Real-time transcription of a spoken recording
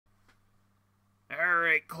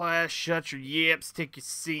Alright, class, shut your yips, take your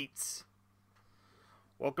seats.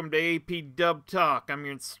 Welcome to AP Dub Talk. I'm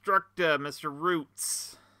your instructor, Mr.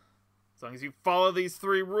 Roots. As long as you follow these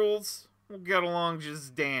 3 rules, we'll get along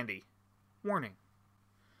just dandy. Warning.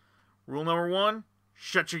 Rule number 1,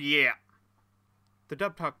 shut your yap. The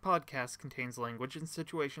Dub Talk podcast contains language and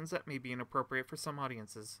situations that may be inappropriate for some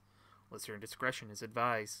audiences. Listener discretion is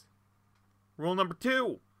advised. Rule number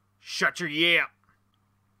 2, shut your yap.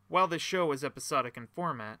 While this show is episodic in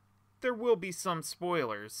format, there will be some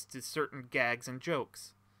spoilers to certain gags and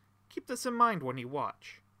jokes. Keep this in mind when you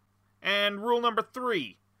watch. And rule number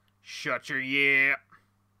 3, shut your yap.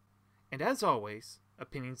 And as always,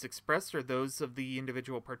 opinions expressed are those of the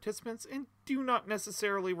individual participants and do not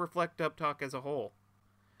necessarily reflect Dub Talk as a whole.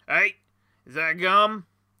 Hey, is that gum?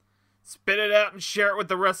 Spit it out and share it with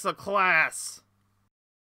the rest of the class.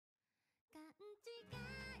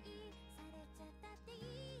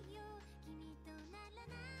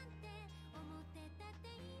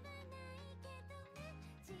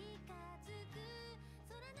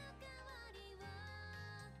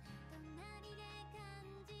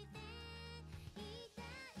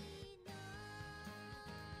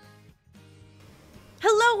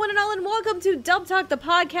 Hello, one and all, and welcome to Dub Talk, the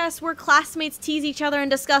podcast where classmates tease each other and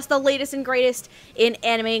discuss the latest and greatest in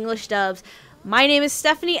anime English dubs. My name is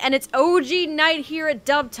Stephanie, and it's OG night here at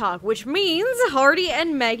Dub Talk, which means Hardy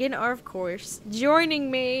and Megan are, of course, joining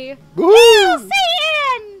me. Woo! Hail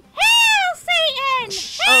Satan! Hail Satan!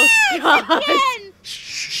 Oh, God.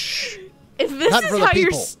 If this Not is for the how you're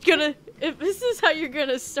people. if this is how you're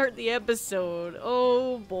gonna start the episode,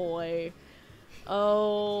 oh boy.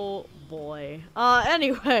 Oh boy.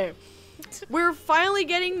 Anyway, we're finally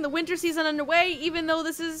getting the winter season underway, even though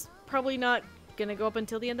this is probably not gonna go up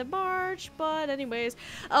until the end of March, but anyways,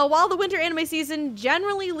 while the winter anime season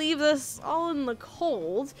generally leaves us all in the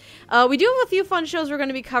cold, we do have a few fun shows we're going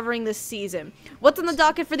to be covering this season. What's on the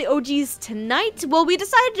docket for the OGs tonight? Well, we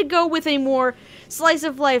decided to go with a more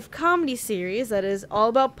slice-of-life comedy series that is all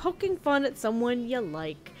about poking fun at someone you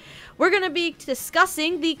like. We're going to be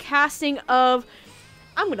discussing the casting of,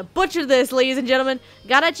 I'm going to butcher this, ladies and gentlemen,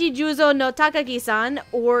 Garachi Juzo no Takagi-san,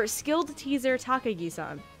 or Skilled Teaser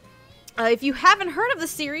Takagi-san. If you haven't heard of the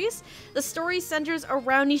series, the story centers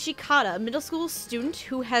around Nishikata, a middle school student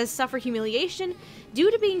who has suffered humiliation due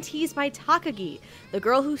to being teased by Takagi, the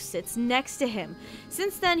girl who sits next to him.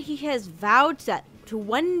 Since then, he has vowed to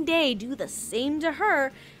one day do the same to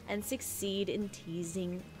her and succeed in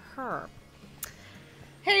teasing her.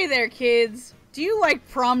 Hey there, kids! Do you like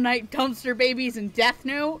Prom Night, Dumpster Babies, and Death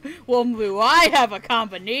Note? Well, do I have a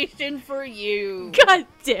combination for you! God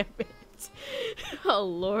damn it. Oh,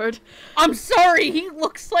 Lord. I'm sorry, he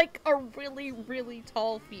looks like a really, really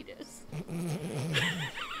tall fetus. I'm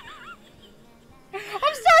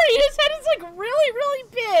sorry, his head is like really, really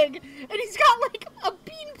big, and he's got like a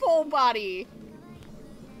beanpole body.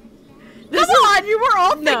 Come on, you were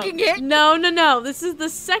all thinking it! No. This is the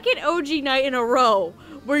second OG night in a row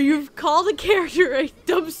where you've called a character a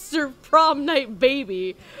dumpster prom night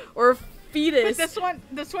baby, or fetus. But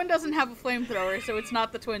this one doesn't have a flamethrower, so it's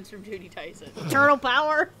not the twins from Judy Tyson. Turtle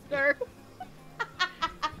power.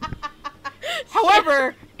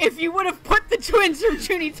 However, if you would have put the twins from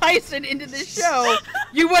Judy Tyson into this show,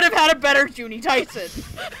 you would have had a better Judy Tyson.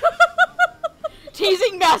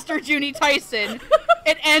 Teasing Master Judy Tyson.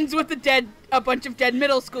 It ends with a bunch of dead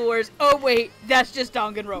middle schoolers. Oh wait, that's just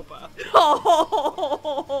Danganronpa. Oh.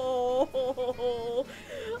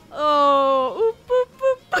 Oop, oop,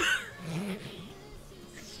 oop.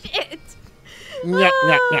 Shit.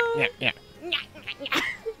 Yeah.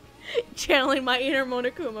 Channeling my inner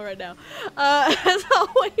Monokuma right now. As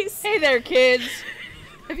always. Hey there, kids.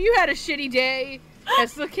 Have you had a shitty day?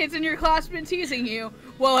 Has the kids in your class been teasing you?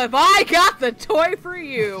 Well, have I got the toy for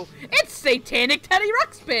you? It's Satanic Teddy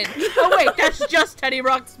Ruxpin. Oh wait, that's just Teddy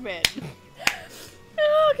Ruxpin.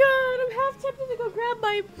 Oh god, I'm half tempted to go grab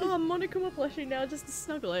my Monokuma plushie now just to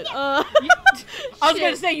snuggle it. I was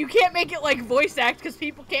gonna say, you can't make it like voice act because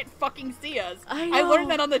people can't fucking see us. I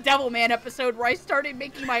learned that on the Devilman episode where I started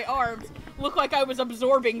making my arms look like I was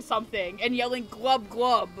absorbing something and yelling glub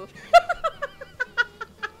glub.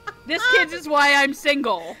 This kid's is why I'm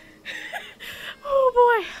single.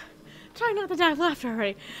 Oh boy. Trying not to die of laughter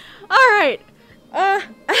already. Alright.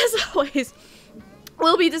 As always,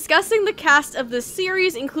 we'll be discussing the cast of this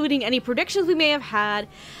series, including any predictions we may have had,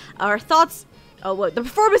 our thoughts, the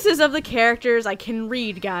performances of the characters, I can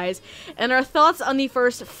read, guys, and our thoughts on the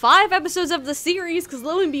first 5 episodes of the series, because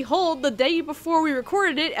lo and behold, the day before we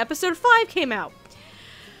recorded it, episode 5 came out.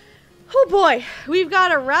 Oh boy, we've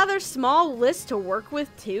got a rather small list to work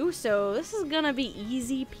with too, so this is gonna be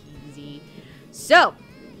easy peasy. So,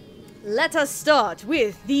 let us start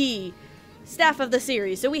with the staff of the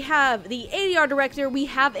series. So we have the ADR director, we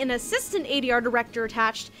have an assistant ADR director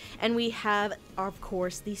attached, and we have, of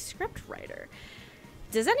course, the script writer.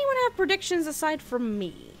 Does anyone have predictions aside from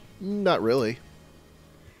me? Not really.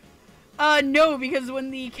 No, because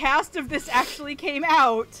when the cast of this actually came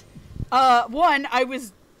out, one, I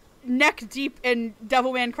was neck deep in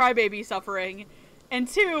Devilman Crybaby suffering, and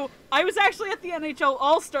two, I was actually at the NHL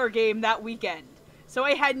All-Star game that weekend. So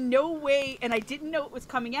I had no way, and I didn't know it was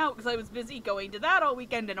coming out because I was busy going to that all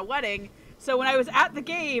weekend and a wedding. So when I was at the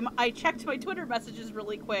game, I checked my Twitter messages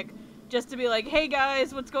really quick just to be like, hey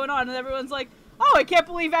guys, what's going on? And everyone's like, oh, I can't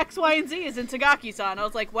believe X, Y, and Z is in Tagaki-san. I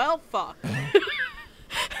was like, well, fuck.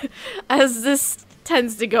 As this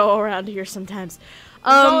tends to go around here sometimes.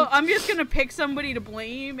 So I'm just gonna pick somebody to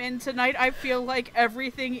blame, and tonight I feel like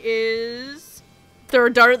everything is... Throw a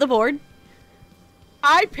dart at the board.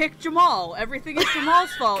 I picked Jamal. Everything is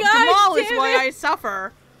Jamal's fault. God Jamal is damn why it. I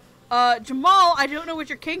suffer. Jamal, I don't know what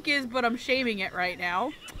your kink is, but I'm shaming it right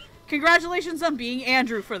now. Congratulations on being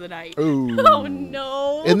Andrew for the night. Ooh. Oh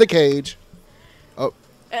no. In the cage. Oh.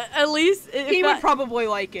 At least He would probably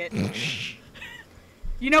like it.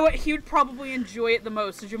 You know what? He would probably enjoy it the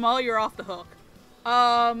most. So Jamal, you're off the hook.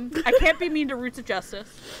 I can't be mean to Roots of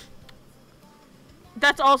Justice.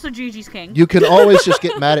 That's also Gigi's king. You can always just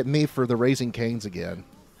get mad at me for the Raising Cane's again.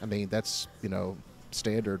 I mean, that's,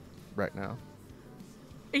 standard right now.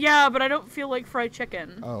 Yeah, but I don't feel like fried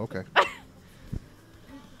chicken. Oh, okay.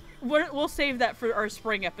 We'll save that for our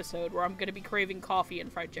spring episode where I'm going to be craving coffee and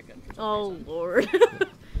fried chicken. For some Oh reason. lord.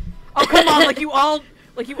 Oh, come on, like you all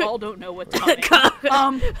don't know what's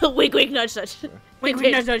coming. Wink, wink, nudge, nudge. Wait,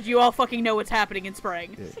 no, you all fucking know what's happening in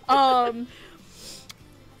spring.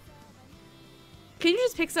 Can you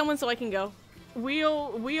just pick someone so I can go?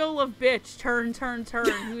 Wheel of bitch, turn.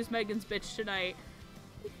 Who's Megan's bitch tonight?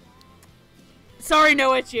 Sorry,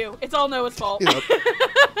 Noah, it's you. It's all Noah's fault. Yep.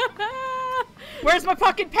 Where's my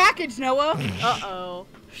fucking package, Noah? Uh-oh.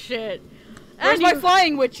 Shit. Where's my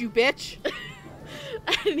flying witch, you bitch?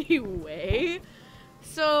 Anyway,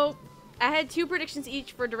 so I had 2 predictions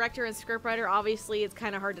each for director and scriptwriter. Obviously, it's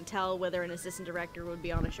kind of hard to tell whether an assistant director would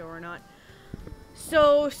be on a show or not.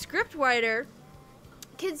 So, scriptwriter,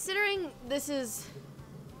 considering this is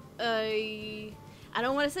I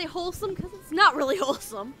don't want to say wholesome because it's not really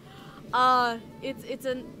wholesome. It's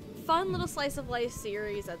a fun little slice of life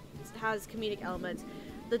series that has comedic elements.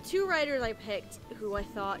 The 2 writers I picked who I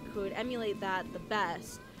thought could emulate that the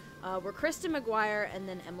best were Kristen McGuire and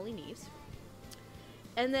then Emily Neves.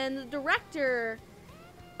 And then the director,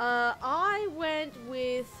 I went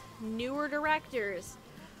with newer directors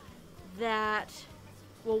that,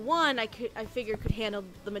 well, one, I figured could handle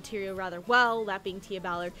the material rather well, that being Tia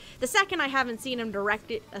Ballard. The second, I haven't seen him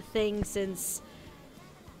direct a thing since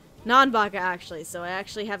Nanbaka, actually, so I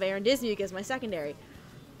actually have Aaron Dismuke as my secondary.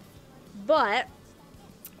 But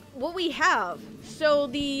what we have, so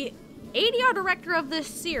the ADR director of this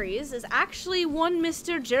series is actually one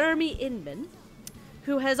Mr. Jeremy Inman,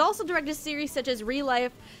 who has also directed series such as Real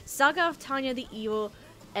Life, Saga of Tanya the Evil,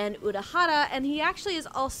 and Urahara, and he actually is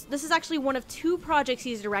also, this is actually one of 2 projects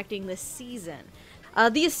he's directing this season.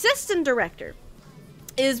 The assistant director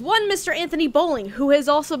is one Mr. Anthony Bowling, who has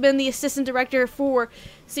also been the assistant director for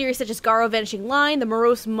series such as Garo Vanishing Line, The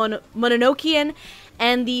Morose Mononokean,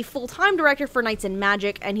 and the full-time director for Knights and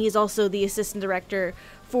Magic, and he's also the assistant director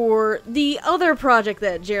for the other project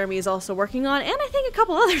that Jeremy is also working on, and I think a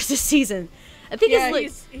couple others this season. I think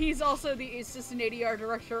he's also the assistant ADR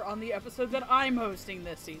director on the episode that I'm hosting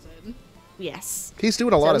this season. Yes. He's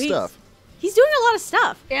doing a lot of stuff. He's doing a lot of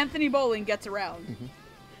stuff. Anthony Bowling gets around. Mm-hmm.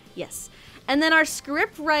 Yes. And then our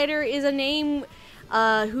script writer is a name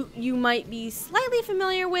who you might be slightly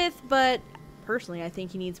familiar with, but personally I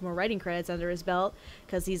think he needs more writing credits under his belt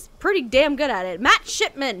because he's pretty damn good at it. Matt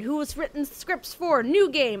Shipman, who has written scripts for New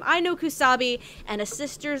Game, I Know Kusabi, and A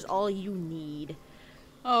Sister's All You Need.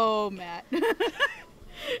 Oh, Matt.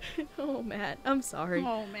 Oh, Matt, I'm sorry.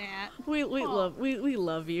 Oh, Matt. We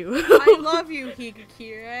love you. I love you,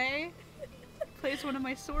 Higakure. Plays one of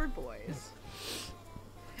my sword boys.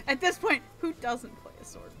 At this point, who doesn't play a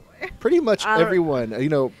sword boy? Pretty much everyone,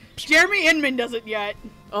 Jeremy Inman doesn't yet.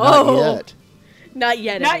 Not yet. Not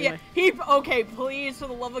yet. Not anyway. yet. Okay, please, for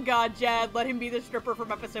the love of God, Jad, let him be the stripper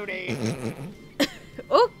from episode 8.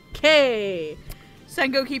 Okay.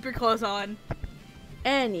 Sengo, keep your clothes on.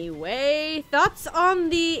 Anyway, thoughts on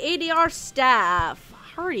the ADR staff?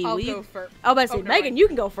 Hardy, I'll will you? go first. I was about to say, Oh, no, Megan, wait. you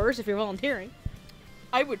can go first if you're volunteering.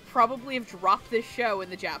 I would probably have dropped this show in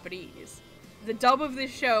the Japanese. The dub of this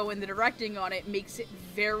show and the directing on it makes it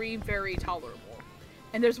very, very tolerable.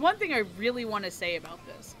 And there's one thing I really want to say about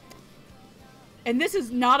this. And this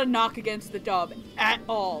is not a knock against the dub at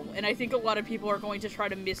all. And I think a lot of people are going to try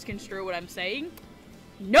to misconstrue what I'm saying.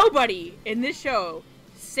 Nobody in this show,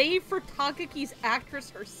 save for Takaki's actress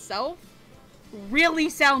herself, really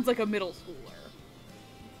sounds like a middle schooler.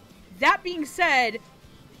 That being said,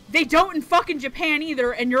 they don't in fucking Japan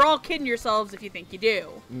either, and you're all kidding yourselves if you think you do.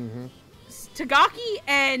 Mm-hmm. Tagaki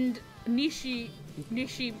and Nishikata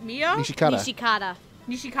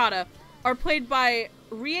are played by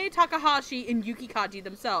Rie Takahashi and Yuki Kaji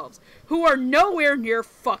themselves, who are nowhere near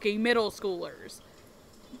fucking middle schoolers.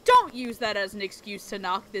 Don't use that as an excuse to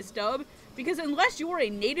knock this dub, because unless you are a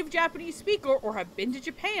native Japanese speaker or have been to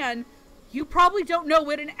Japan, you probably don't know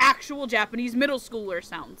what an actual Japanese middle schooler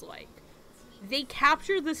sounds like. They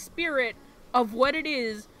capture the spirit of what it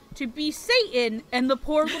is to be Satan and the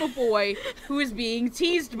poor little boy who is being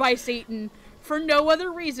teased by Satan for no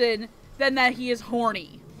other reason than that he is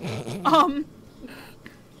horny.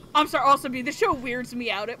 I'm sorry, also, the show weirds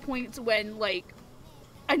me out at points when, like,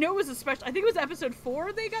 I know it was I think it was episode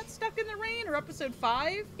 4 they got stuck in the rain, or episode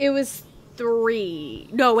 5? It was 3.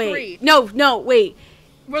 No, wait. 3. No, wait.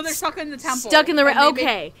 Where they're stuck in the temple. Stuck in the rain.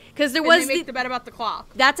 Okay. Because there was they make the bet about the clock.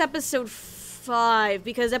 That's episode 5,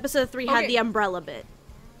 because episode 3 had the umbrella bit.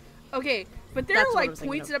 Okay, but there are, like,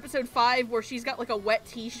 points in episode 5 where she's got, like, a wet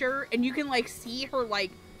t-shirt, and you can, like, see her,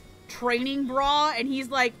 like, training bra, and he's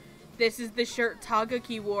like, this is the shirt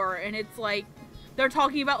Tagaki wore, and it's like, they're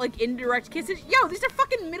talking about, like, indirect kisses. Yo, these are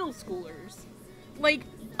fucking middle schoolers. Like,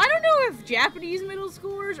 I don't know if Japanese middle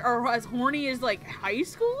schoolers are as horny as, like, high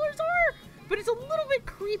schoolers are, but it's a little bit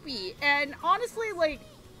creepy, and honestly, like,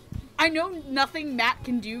 I know nothing Matt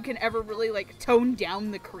can do can ever really, like, tone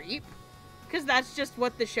down the creep, because that's just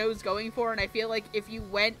what the show's going for, and I feel like if you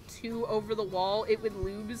went too over the wall, it would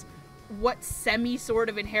lose what sort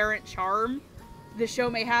of inherent charm the show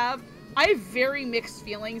may have. I have very mixed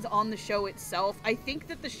feelings on the show itself. I think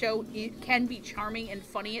that the show can be charming and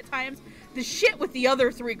funny at times. The shit with the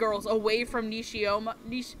other 3 girls away from Nishikata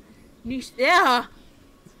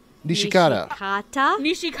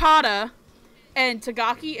and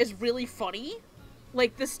Tagaki is really funny.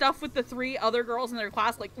 Like, the stuff with the 3 other girls in their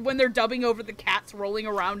class, like, when they're dubbing over the cats rolling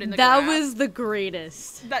around in the grass. That was the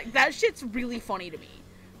greatest. That shit's really funny to me.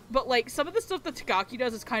 But, like, some of the stuff that Tagaki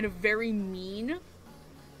does is kind of very mean.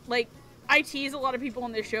 Like, I tease a lot of people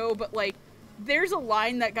on this show, but, like, there's a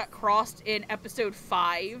line that got crossed in episode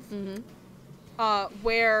 5,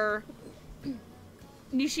 where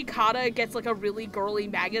Nishikata gets, like, a really girly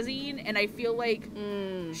magazine, and I feel like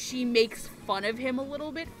she makes fun of him a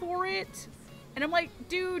little bit for it. And I'm like,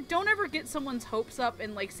 dude, don't ever get someone's hopes up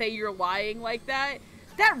and, like, say you're lying like that.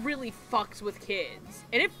 That really fucks with kids.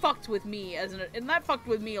 And it fucked with me and that fucked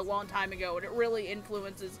with me a long time ago, and it really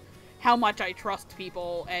influences how much I trust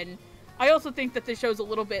people. And I also think that this show's a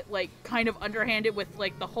little bit, like, kind of underhanded with,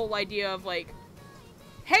 like, the whole idea of, like,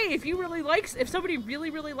 hey, if somebody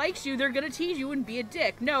really, really likes you, they're gonna tease you and be a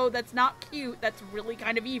dick. No, that's not cute. That's really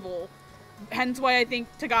kind of evil. Hence why I think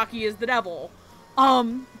Tagaki is the devil.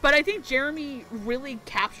 But I think Jeremy really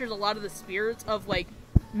captures a lot of the spirits of, like,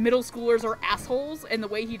 middle schoolers are assholes and the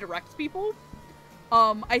way he directs people.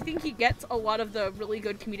 I think he gets a lot of the really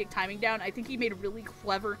good comedic timing down. I think he made really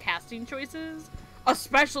clever casting choices,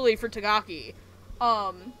 especially for Tagaki,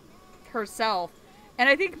 herself. And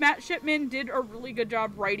I think Matt Shipman did a really good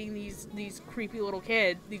job writing these crazy little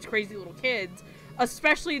kids,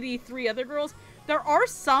 especially the 3 other girls. There are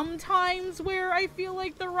some times where I feel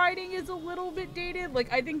like the writing is a little bit dated.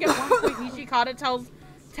 Like, I think at one point Nishikata tell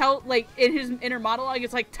like, in his inner monologue,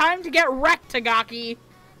 it's like, time to get wrecked, Tagaki.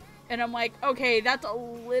 And I'm like, okay, that's a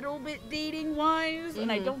little bit dating-wise,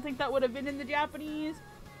 and I don't think that would have been in the Japanese.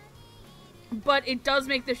 But it does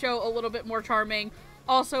make the show a little bit more charming.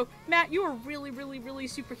 Also, Matt, you are really, really, really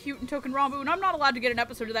super cute in Token Rambu, and I'm not allowed to get an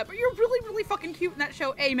episode of that, but you're really, really fucking cute in that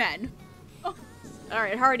show. Amen. Oh. All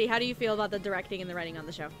right, Hardy, how do you feel about the directing and the writing on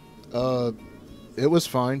the show? It was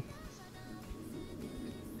fine.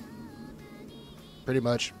 Pretty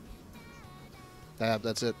much.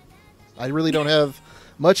 That's it. I really don't have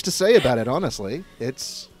much to say about it, honestly.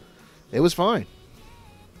 It was fine.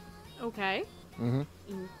 Okay. Mm-hmm.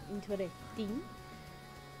 Interesting.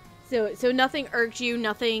 So nothing irked you,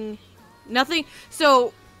 nothing.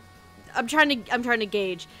 So I'm trying to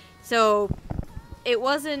gauge. So it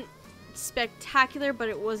wasn't spectacular, but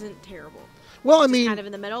it wasn't terrible. Well, I just mean, kind of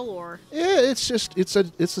in the middle, or yeah, it's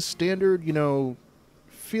a standard,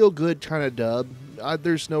 feel good kind of dub.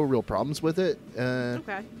 There's no real problems with it.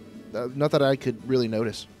 Okay. Not that I could really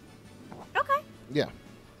notice. Okay. Yeah.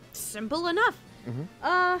 Simple enough.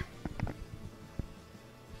 Mm-hmm.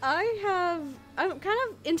 I'm kind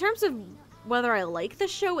of, in terms of whether I like the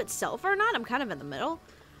show itself or not, I'm kind of in the middle.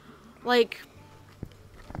 Like,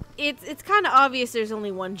 it's kind of obvious there's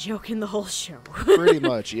only one joke in the whole show. Pretty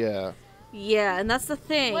much, yeah. Yeah, and that's the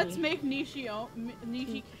thing. Let's make Nishikata.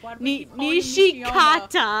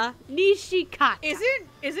 Nishikata.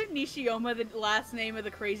 Isn't Nishioma the last name of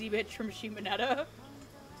the crazy bitch from Shimonetta?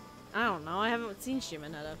 I don't know. I haven't seen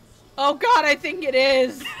Shimonetta. Oh god, I think it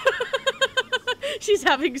is. She's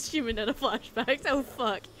having Shimonetta flashbacks. Oh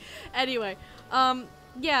fuck. Anyway,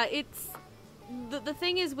 yeah, it's the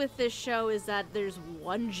thing is with this show is that there's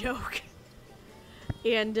one joke,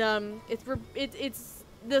 and it's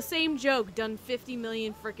the same joke done 50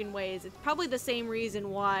 million freaking ways. It's probably the same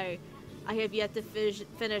reason why I have yet to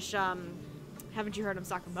finish. Haven't you heard of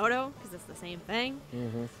Sakamoto? Because it's the same thing.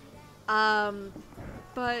 Mm-hmm.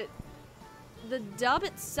 But the dub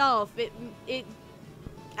itself, it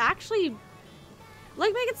actually,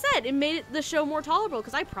 like Megan said, it made the show more tolerable,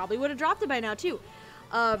 because I probably would have dropped it by now too.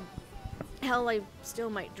 Hell, I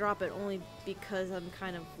still might drop it only because I'm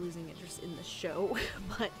kind of losing interest in the show,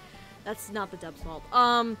 but that's not the dub's fault.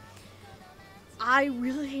 I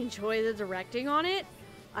really enjoy the directing on it.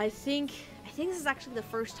 I think this is actually the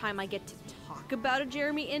first time I get to talk about a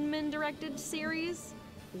Jeremy Inman directed series,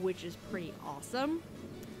 which is pretty awesome.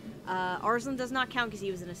 Arslan does not count because he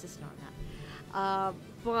was an assistant on that.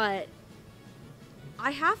 But I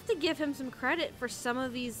have to give him some credit for some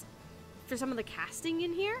of the casting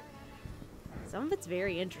in here. Some of it's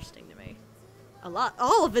very interesting to me.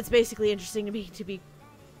 All of it's basically interesting to me, to be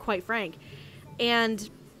quite frank. And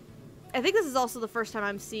I think this is also the first time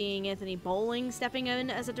I'm seeing Anthony Bowling stepping in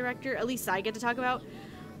as a director, at least I get to talk about.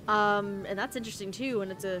 And that's interesting too, and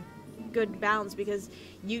it's a good balance because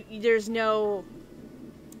there's no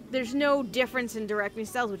difference in directing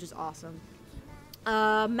styles, which is awesome.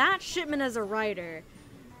 Matt Shipman as a writer.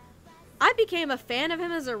 I became a fan of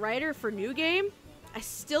him as a writer for New Game. I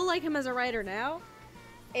still like him as a writer now.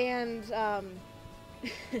 And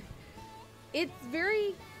it's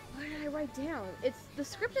very... What did I write down? The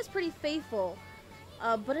script is pretty faithful,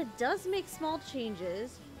 but it does make small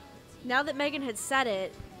changes. Now that Megan had said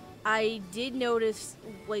it, I did notice,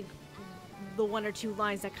 like, the one or two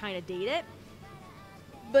lines that kind of date it.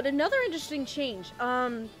 But another interesting change,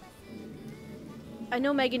 I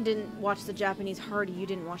know Megan didn't watch the Japanese. Hardy, you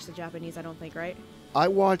didn't watch the Japanese, I don't think, right? I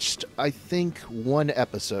watched, I think, one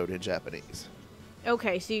episode in Japanese.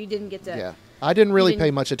 Okay, so you didn't get to... Yeah. I didn't really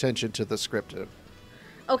pay much attention to the script.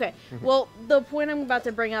 Okay, well, the point I'm about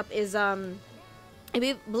to bring up is, I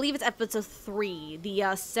believe it's episode 3,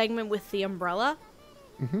 the segment with the umbrella.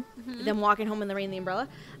 Them walking home in the rain, the umbrella.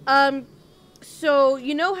 So,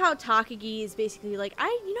 you know how Takagi is basically like,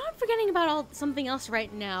 I'm forgetting about something else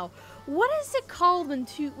right now. What is it called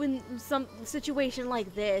when some situation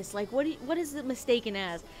like this, like, what is it mistaken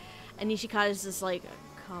as? And Nishikata is just like,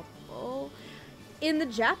 a couple. In the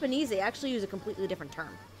Japanese, they actually use a completely different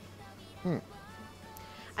term.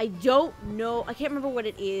 I don't know, I can't remember what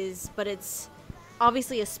it is, but it's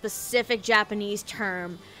obviously a specific Japanese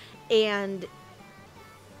term, and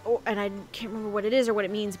I can't remember what it is or what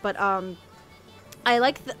it means, but I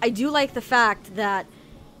do like the fact that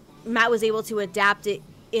Matt was able to adapt it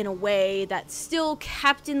in a way that still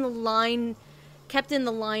kept in the line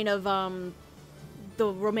of the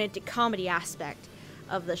romantic comedy aspect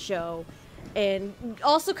of the show, and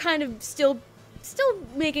also kind of still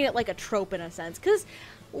making it like a trope in a sense, because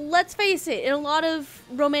let's face it, in a lot of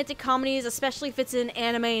romantic comedies, especially if it's in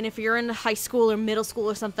anime and if you're in high school or middle school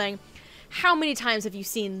or something, how many times have you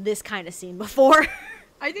seen this kind of scene before?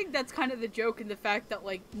 I think that's kind of the joke in the fact that,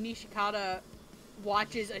 like, Nishikata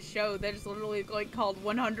watches a show that is literally, like, called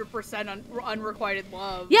 100% Unrequited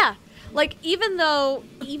Love. Yeah, like, even though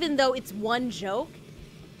it's one joke,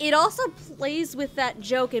 it also plays with that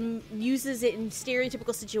joke and uses it in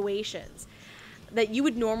stereotypical situations that you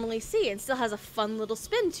would normally see, and still has a fun little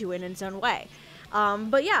spin to it in its own way.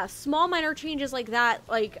 But yeah, small minor changes like that,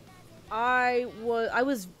 like, I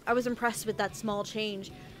was impressed with that small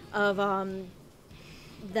change of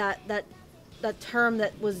that term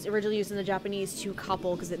that was originally used in the Japanese to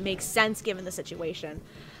couple, because it makes sense given the situation.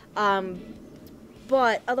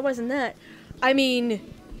 But otherwise than that, I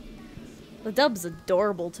mean, the dub's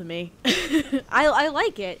adorable to me. I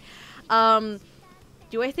like it.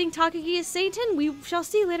 Do I think Takagi is Satan? We shall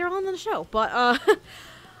see later on in the show. But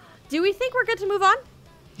do we think we're good to move on?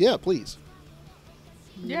 Yeah, please.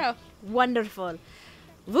 Yeah. Wonderful.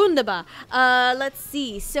 Wunderbar. Let's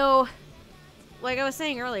see. So, like I was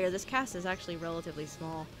saying earlier, this cast is actually relatively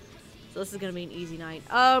small. So this is going to be an easy night.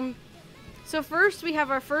 So first we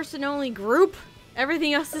have our first and only group.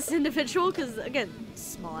 Everything else is individual because, again,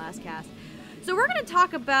 small ass cast. So we're going to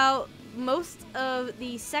talk about most of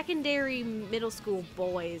the secondary middle school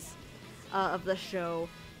boys of the show.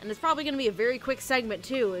 And it's probably going to be a very quick segment,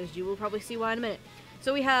 too, as you will probably see why in a minute.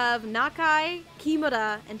 So we have Nakai,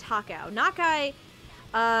 Kimura, and Takao. Nakai,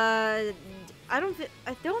 I don't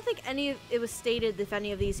think it was stated if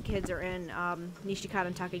any of these kids are in Nishikata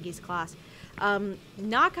and Takagi's class.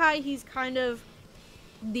 Nakai, he's kind of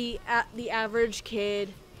the average kid.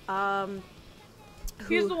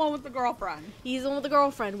 He's the one with the girlfriend. He's the one with the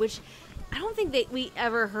girlfriend, which I don't think that we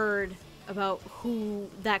ever heard about who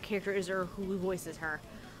that character is or who voices her.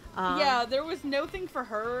 Yeah, there was no thing for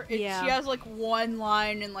her. Yeah. She has like one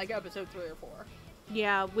line in like episode 3 or 4.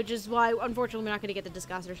 Yeah, which is why, unfortunately, we're not going to get to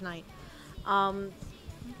discuss her tonight.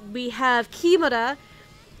 We have Kimura,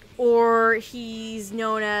 or he's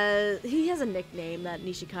known as... He has a nickname that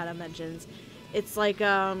Nishikata mentions. It's like,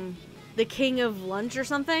 the King of Lunch or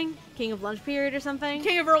something? King of Lunch Period or something?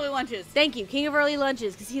 King of Early Lunches. Thank you, King of Early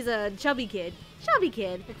Lunches, because he's a chubby kid. Chubby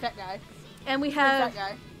kid. Big fat guy. And we Big have...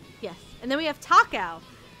 fat guy. Yes. And then we have Takao,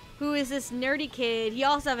 who is this nerdy kid. He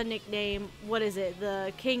also have a nickname. What is it?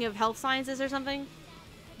 The King of Health Sciences or something?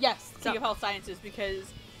 Yes, So- King of Health Sciences,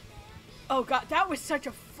 because... Oh god, that was such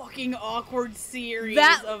a fucking awkward series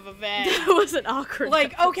of events. That was an awkward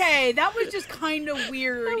Like, episode. okay, that was just kind of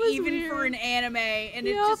weird, That was even for weird. an anime, and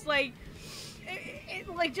it's Yup. just like...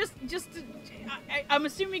 I'm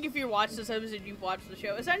assuming if you watch this episode, you've watched the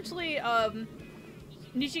show. Essentially,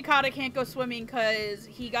 Nishikata can't go swimming because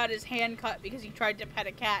he got his hand cut because he tried to pet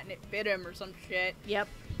a cat and it bit him or some shit. Yep.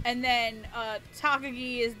 And then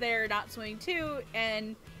Takagi is there not swimming too,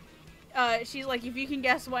 and she's like, if you can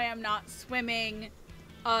guess why I'm not swimming,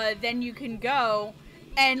 then you can go.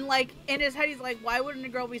 And like in his head, he's like, why wouldn't a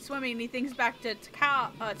girl be swimming? And he thinks back to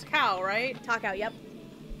Takao, right? Takao, yep.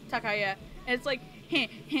 Takao, yeah. And it's like,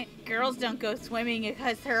 girls don't go swimming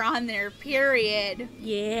because they're on their period.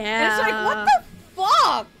 Yeah. And it's like, what the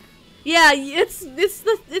fuck? Yeah, it's the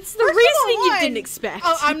reasoning you didn't expect.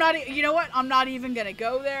 Oh, I'm not. You know what? I'm not even gonna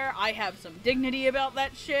go there. I have some dignity about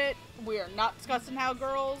that shit. We are not discussing how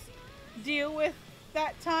girls deal with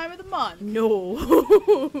that time of the month.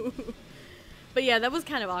 No. But yeah, that was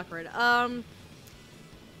kind of awkward.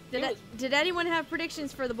 It Did anyone have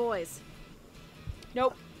predictions for the boys?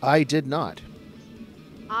 Nope. I did not.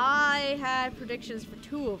 I had predictions for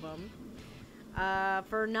 2 of them.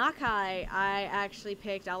 For Nakai, I actually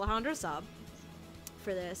picked Alejandro Sub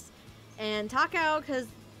for this. And Takao, because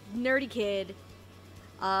nerdy kid.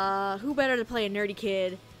 Who better to play a nerdy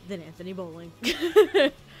kid than Anthony Bowling?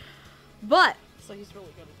 But, So he's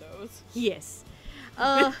really good at those. yes.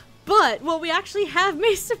 But what we actually have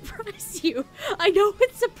may surprise you. I know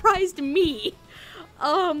it surprised me.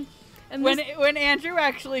 And When Andrew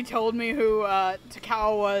actually told me who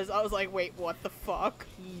Takao was, I was like, wait, what the fuck?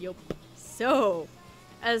 Yup. So,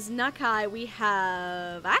 as Nakai, we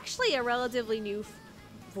have actually a relatively new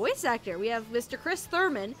voice actor. We have Mr. Chris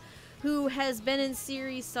Thurman, who has been in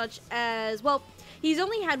series such as, well, he's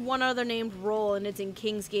only had one other named role, and it's in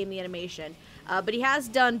King's Game the Animation. But he has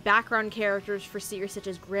done background characters for series such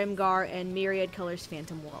as Grimgar and Myriad Colors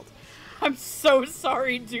Phantom World. I'm so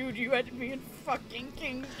sorry, dude. You had to be in fucking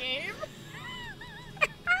King's Game.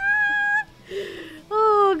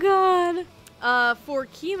 Oh, God. For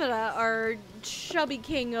Kimura, our chubby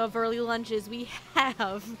king of early lunches, we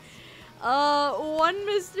have one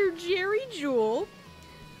Mr. Jerry Jewell,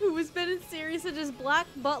 who has been in series such as Black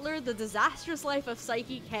Butler, The Disastrous Life of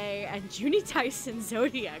Psyche K, and Junie Tyson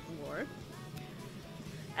Zodiac War.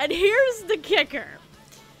 And here's the kicker.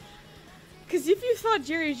 Because if you thought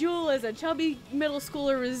Jerry Jewell as a chubby middle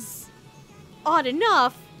schooler was odd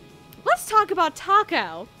enough, let's talk about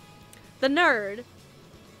Takao, the nerd,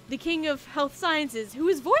 the king of health sciences, who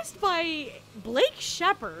is voiced by Blake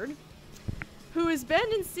Shepard, who has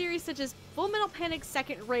been in series such as Full Metal Panic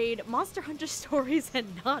Second Raid, Monster Hunter Stories, and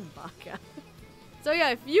Non-Baka. So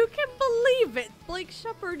yeah, if you can believe it, Blake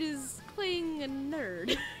Shepard is playing a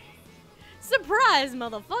nerd. Surprise,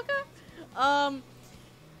 motherfucker!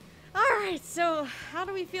 Alright, so how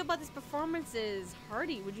do we feel about these performances?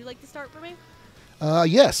 Hardy, would you like to start for me?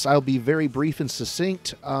 Yes, I'll be very brief and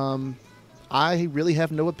succinct. I really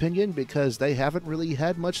have no opinion because they haven't really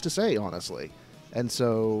had much to say, honestly. And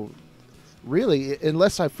so, really,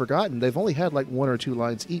 unless I've forgotten, they've only had like 1 or 2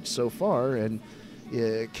 lines each so far, and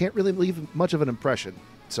can't really leave much of an impression.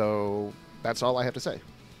 So, that's all I have to say.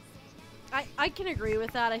 I can agree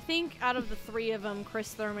with that. I think out of the 3 of them,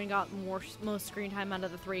 Chris Thurman got most screen time out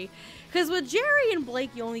of the 3. Because with Jerry and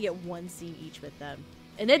Blake, you only get 1 scene each with them.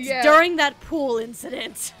 And it's Yeah. during that pool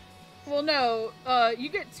incident. Well, no, you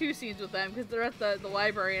get 2 scenes with them because they're at the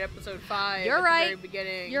library in episode 5. You're at right. The very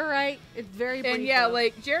beginning. You're right. It's very brief. And yeah, though.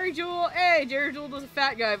 like Jerry Jewell does a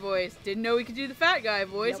fat guy voice. Didn't know he could do the fat guy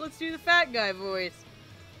voice. Yep. Let's do the fat guy voice.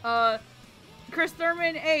 Chris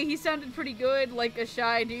Thurman, he sounded pretty good, like a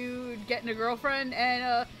shy dude getting a girlfriend.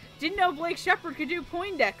 And didn't know Blake Shepard could do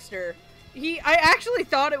Poindexter. I actually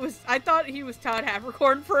thought I thought he was Todd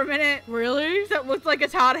Haberkorn for a minute. Really? That looked like a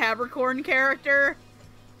Todd Haberkorn character.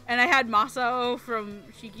 And I had Masao from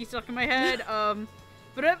Shiki stuck in my head.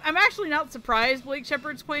 But I'm actually not surprised Blake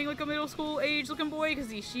Shepard's playing like a middle school age looking boy because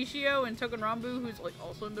he's Shishio and Token Rambu, who's like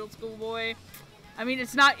also a middle school boy. I mean,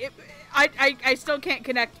 it's not. I still can't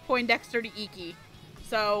connect Poindexter to Iki.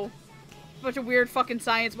 So, bunch of weird fucking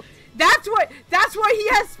science. That's why he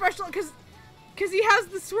has special because he has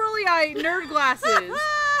the swirly eye nerd glasses.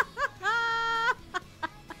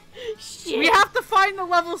 Shit. We have to find the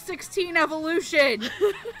level 16 evolution. God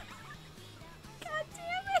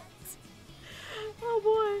damn it! Oh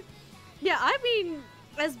boy. Yeah, I mean,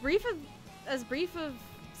 as brief of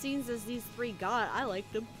scenes as these 3 got, I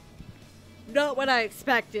liked them. Not what I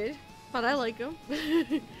expected, but I like them.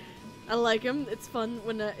 I like them. It's fun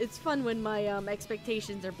when my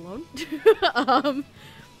expectations are blown.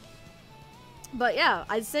 But yeah,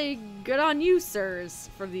 I'd say good on you,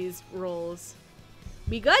 sirs, for these roles.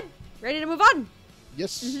 We good? Ready to move on?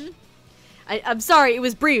 Yes. Mm-hmm. I'm sorry, it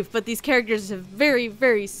was brief, but these characters have very,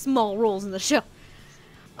 very small roles in the show.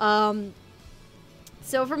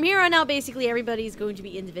 So from here on out, basically everybody's going to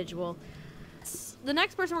be individual. The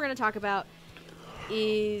next person we're going to talk about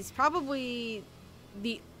is probably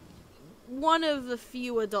one of the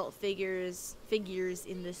few adult figures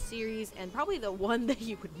in this series, and probably the one that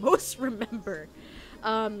you would most remember.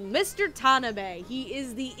 Mr. Tanabe. He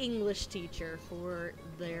is the English teacher for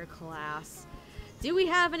their class. Do we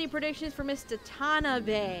have any predictions for Mr.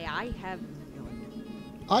 Tanabe? I have no idea.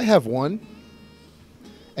 I have one,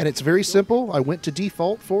 and it's very simple. I went to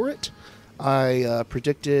default for it. I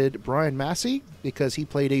predicted Brian Massey because he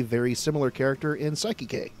played a very similar character in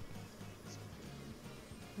Psyche-K.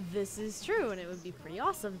 This is true, and it would be pretty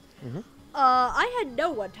awesome. Mm-hmm. I had no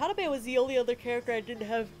one. Tanabe was the only other character I didn't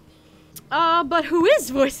have. But who is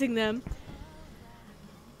voicing them?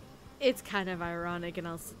 It's kind of ironic, and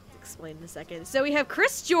I'll explain in a second. So we have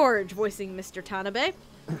Chris George voicing Mr. Tanabe,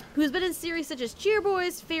 who's been in series such as Cheer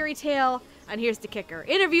Boys, Fairy Tail, and here's the kicker: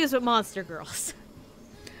 Interviews with Monster Girls.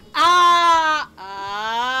 I'm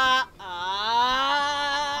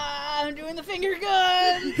doing the finger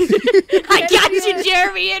guns. I got you,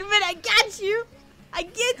 Jeremy Inman. I got you. I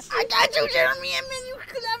get you. I got you, Jeremy Inman, you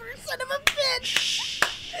clever son of a bitch.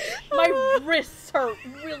 My wrists hurt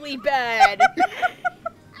really bad.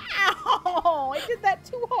 Ow! I did that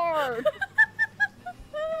too hard.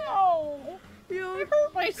 Ow! I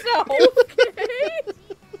hurt myself. Okay.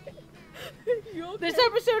 You okay? This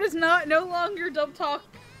episode is no longer Dub Talk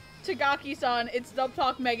Tagaki-san. It's Dub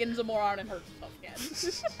Talk Megan Zamoran and hurt herself again.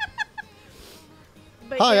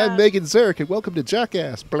 But Hi, yeah. I'm Megan Zarek, and welcome to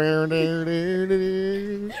Jackass.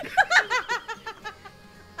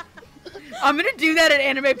 I'm gonna do that at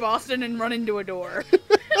Anime Boston and run into a door.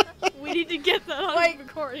 We need to get that on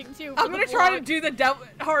recording too. I'm gonna try to do the devil.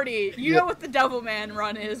 Hardy, you know what the Devil Man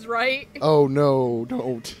run is, right? Oh, no,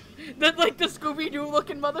 don't. That like the Scooby-Doo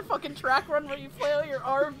looking motherfucking track run where you flail your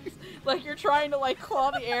arms like you're trying to like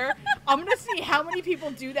claw the air. I'm gonna see how many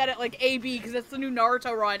people do that at like AB because that's the new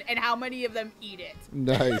Naruto run, and how many of them eat it.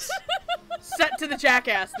 Nice. Set to the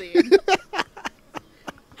Jackass theme.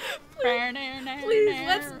 Please,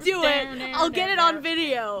 let's do it. I'll get it on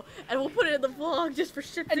video, and we'll put it in the vlog just for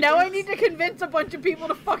shit. And now I need to convince a bunch of people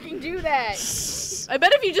to fucking do that. I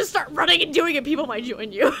bet if you just start running and doing it, people might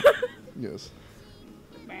join you. Yes.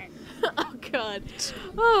 Oh god.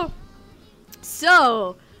 Oh.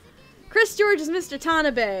 So, Chris George is Mr.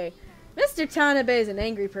 Tanabe. Mr. Tanabe is an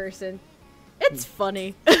angry person. It's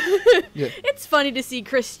funny. Yeah. It's funny to see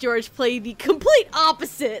Chris George play the complete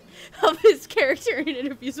opposite of his character in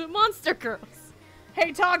Interviews with Monster Girls.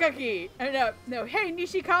 Hey Tagaki! No, hey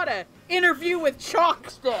Nishikata! Interview with chalk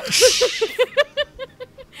stick!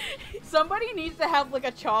 Somebody needs to have like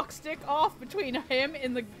a chalk stick off between him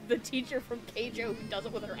and the teacher from Keijo who does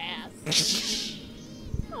it with her ass.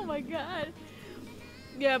 Oh my god.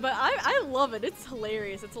 Yeah, but I love it. It's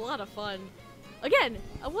hilarious. It's a lot of fun. Again,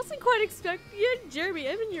 I wasn't quite expecting you, Jeremy.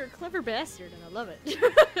 I mean, you're a clever bastard, and I love it.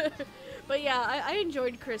 But yeah, I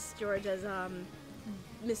enjoyed Chris George as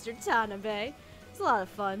Mr. Tanabe. It's a lot of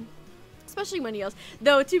fun, especially when he yells.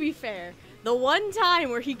 Though, to be fair, the one time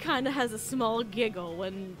where he kind of has a small giggle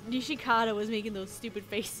when Nishikata was making those stupid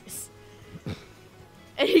faces,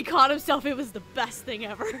 and he caught himself, it was the best thing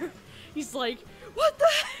ever. He's like, what the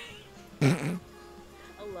heck?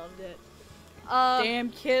 I loved it. Damn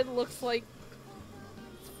kid looks like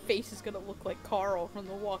his face is gonna look like Carl from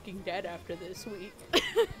The Walking Dead after this week.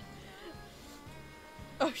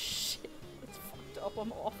 Oh shit. That's fucked up.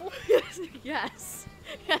 I'm awful. Yes.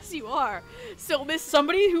 Yes, you are. So, Miss...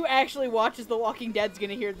 Somebody who actually watches The Walking Dead's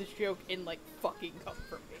gonna hear this joke and like fucking come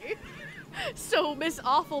for me. So, Miss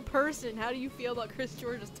Awful Person, how do you feel about Chris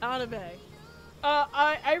George's Tanabe?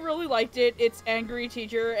 I really liked it. It's angry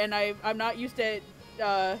teacher, and I'm not used to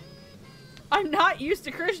I'm not used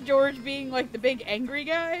to Chris George being like the big angry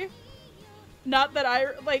guy. Not that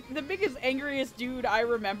I like the biggest angriest dude I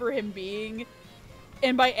remember him being,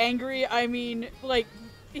 and by angry I mean like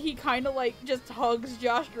he kind of like just hugs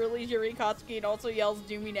Josh Gurley's Yuri Katsuki and also yells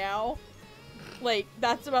 "Do me now." Like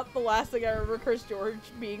that's about the last thing I remember Chris George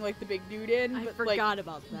being like the big dude in. I But, forgot like,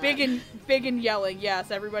 about that. big and yelling. Yes,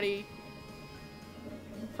 everybody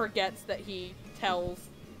forgets that he tells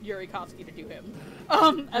Yuri Katsuki to do him.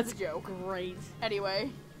 As a joke. Great. Anyway.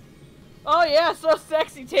 Oh yeah, so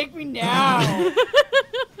sexy. Take me now.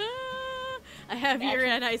 I have Yuri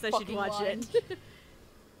on Ice. I should Fucking watch line. it.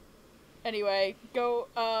 Anyway, go.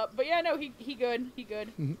 But yeah, no, he good. He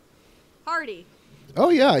good. Hardy. Oh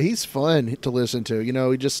yeah, he's fun to listen to. You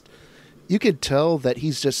know, you could tell that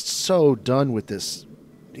he's just so done with this.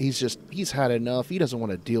 He's had enough. He doesn't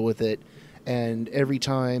want to deal with it. And every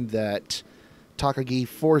time that Takagi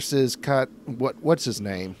forces what's his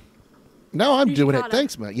name? No, I'm doing it. Nishikata.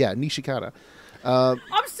 Thanks, man. Yeah, Nishikata. I'm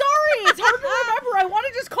sorry. It's hard to remember. I want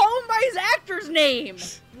to just call him by his actor's name.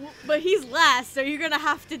 But he's last, so you're gonna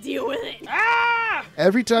have to deal with it. Ah!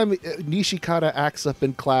 Every time Nishikata acts up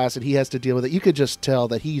in class and he has to deal with it, you could just tell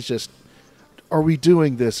that he's just, are we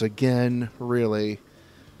doing this again? Really?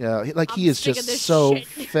 Yeah, like he I'm is sick of just this so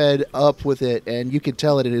shit. fed up with it, and you can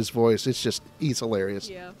tell it in his voice. He's hilarious.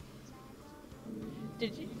 Yeah.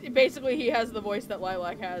 Basically, he has the voice that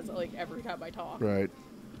Lilac has like every time I talk. Right.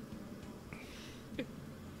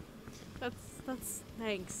 That's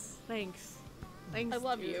thanks. Thanks. I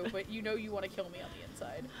love dude. you, but you know you want to kill me on the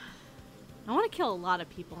inside. I want to kill a lot of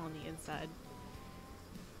people on the inside.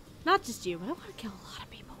 Not just you, but I want to kill a lot of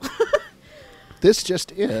people. This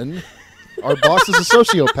just in, our boss is a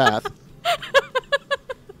sociopath.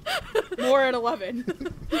 More at 11.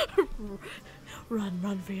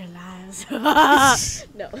 Run for your lives.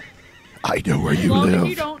 No. I know where As you long as live.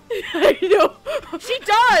 you don't. I know. She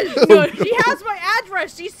does. No, She has my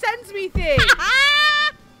address. She sends me things.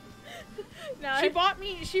 No,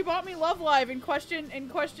 She bought me Love Live and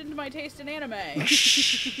questioned my taste in anime.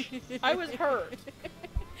 I was hurt.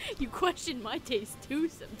 You question my taste too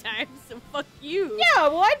sometimes, so fuck you. Yeah,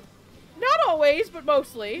 well, not always, but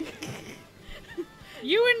mostly.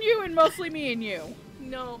 You and mostly me and you.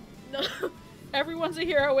 No. Everyone's a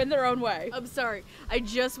hero in their own way. I'm sorry. I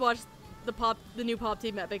just watched the new Pop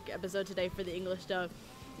Team Epic episode today for the English dub.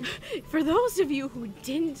 For those of you who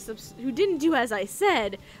didn't do as I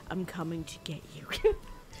said, I'm coming to get you.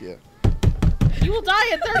 Yeah. You will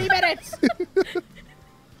die in 30 minutes.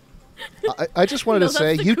 I just wanted No, to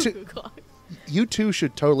say, that's the you cuckoo two, clock. you two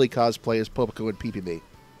should totally cosplay as Popoko and PPB.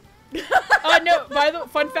 No, by the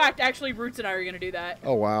fun fact, actually, Roots and I are gonna do that.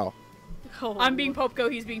 Oh wow. Oh, I'm being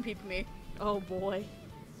Popko, he's being Peep Me. Oh boy.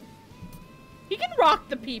 He can rock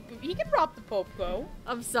the Peep. He can rock the Popko.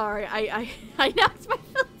 I'm sorry. I knocked my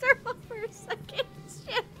filter off for a second.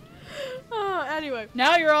 Shit. Oh, anyway.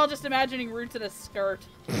 Now you're all just imagining Roots in a skirt.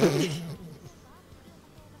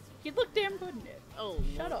 He'd look damn good in it. Oh,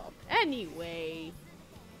 Shut up. Anyway,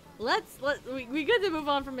 we good to move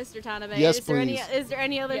on from Mr. Tanabe. Yes, is there please. Is there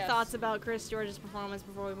any other Yes. thoughts about Chris George's performance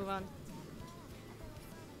before we move on?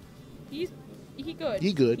 He good.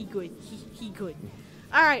 He good. He good. He good.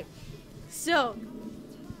 All right. So,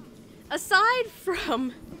 aside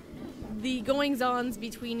from the goings-ons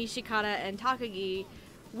between Nishikata and Takagi,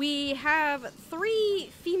 we have 3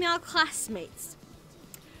 female classmates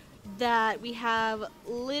that we have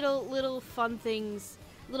little fun things,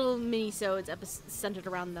 little mini-sodes centered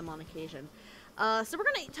around them on occasion. So we're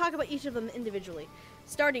going to talk about each of them individually,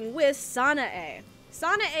 starting with Sanae.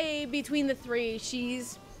 Sanae, between the 3,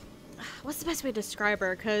 she's... What's the best way to describe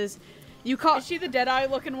her? Because you call... Is she the Deadeye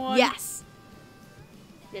looking one? Yes.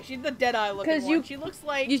 Yeah, she's the Deadeye looking 'Cause one. you- She looks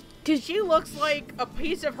like Because she looks like a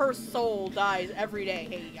piece of her soul dies every day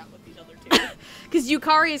hanging out with these other 2. Because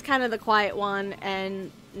Yukari is kind of the quiet one,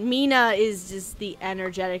 and Mina is just the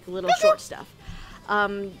energetic little short stuff.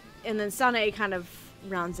 And then Sanae kind of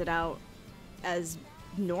rounds it out as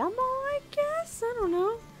normal, I guess? I don't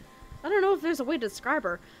know. I don't know if there's a way to describe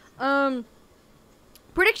her.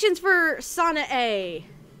 Predictions for Sanae.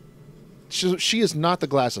 she is not the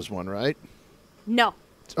glasses one, right? No.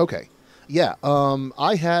 Okay. Yeah.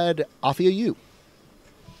 I had Afia Yu.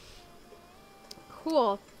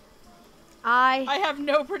 Cool. I have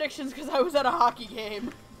no predictions because I was at a hockey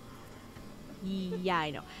game. Yeah,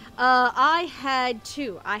 I know. I had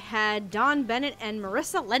two. I had Dawn Bennett and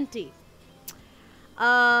Marissa Lenti.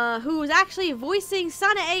 Who was actually voicing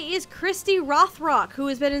Sanae is Christy Rothrock, who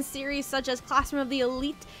has been in series such as Classroom of the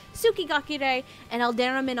Elite, Tsukigakure, and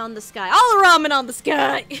Aldera Ramen on the Sky. All the ramen on the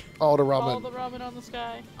sky! All the All ramen. the ramen on the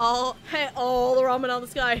sky. all the ramen on the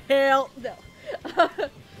sky. Hell no.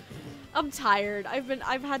 I'm tired.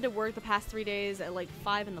 I've had to work the past 3 days at like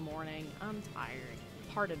 5 in the morning. I'm tired.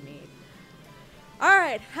 Pardon me.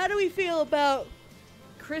 Alright, how do we feel about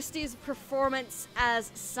Christy's performance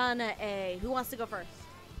as Sanae? Who wants to go first?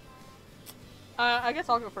 I guess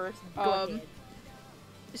I'll go first. Go ahead.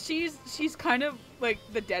 She's kind of like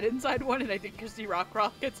the dead inside one, and I think Christy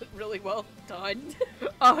Rothrock gets it really well done.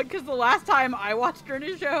 Because the last time I watched her in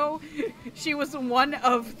a show, she was one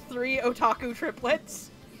of 3 otaku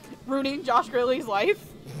triplets, ruining Josh Gurley's life.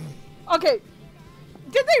 Okay,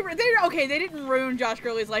 they didn't ruin Josh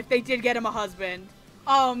Gurley's life. They did get him a husband.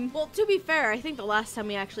 Well, to be fair, I think the last time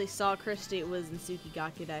we actually saw Christy was in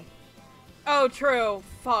Tsukigakure. Oh, true.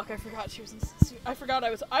 Fuck, I forgot she was in. I forgot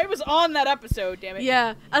I was on that episode. Damn it.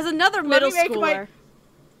 Yeah, as another middle schooler.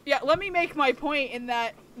 Yeah, let me make my point in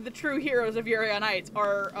that the true heroes of Yuri on Ice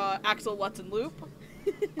are Axel, Lutz, and Loop.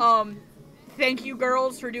 Thank you,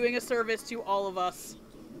 girls, for doing a service to all of us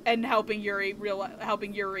and helping Yuri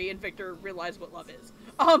and Victor realize what love is.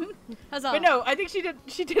 Huzzah. But no, I think she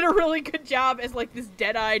did a really good job as like this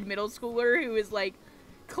dead-eyed middle schooler who is like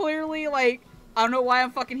clearly like, I don't know why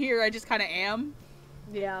I'm fucking here, I just kind of am.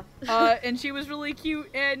 Yeah. And she was really cute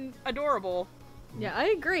and adorable. Yeah, I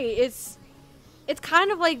agree. It's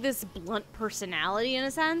kind of like this blunt personality in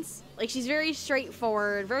a sense. Like, she's very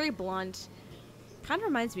straightforward, very blunt. Kind of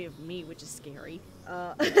reminds me of me, which is scary.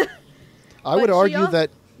 I would But argue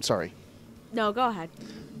that. Sorry. No, go ahead.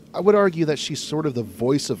 I would argue that she's sort of the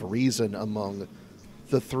voice of reason among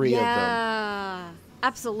the 3 of them. Yeah,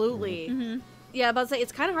 absolutely. Mm-hmm. Yeah, about to say,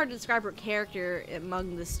 it's kind of hard to describe her character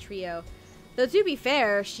among this trio. Though, to be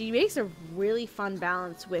fair, she makes a really fun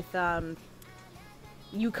balance with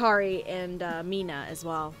Yukari and Mina as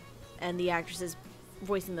well. And the actresses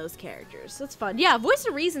voicing those characters. So it's fun. Yeah, voice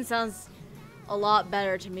of reason sounds a lot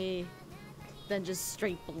better to me than just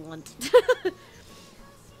straight blunt.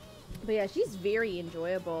 But yeah, she's very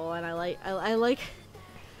enjoyable, and I like.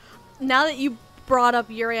 Now that you brought up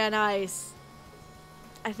Yuri on Ice,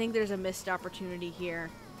 I think there's a missed opportunity here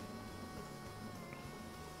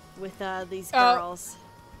with these girls.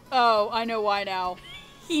 Oh, I know why now.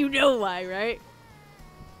 You know why, right?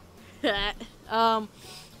 But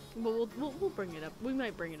we'll bring it up. We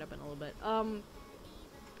might bring it up in a little bit.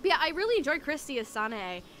 But yeah, I really enjoy Christy as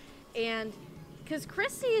Sanae, and because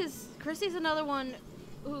Christy's another one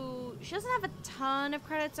who she doesn't have a ton of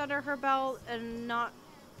credits under her belt, and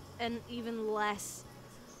even less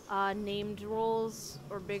named roles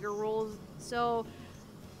or bigger roles. So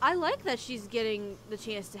I like that she's getting the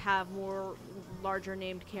chance to have more larger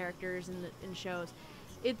named characters in shows.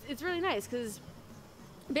 It's really nice because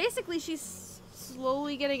basically she's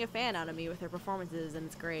slowly getting a fan out of me with her performances, and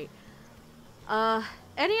it's great.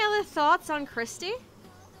 Any other thoughts on Christy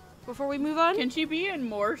before we move on? Can she be in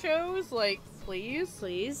more shows? Like, please?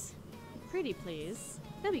 Please. Pretty please.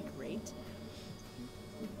 That'd be great.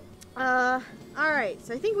 Alright,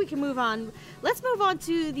 so I think we can move on. Let's move on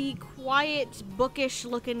to the quiet, bookish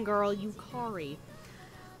looking girl, Yukari.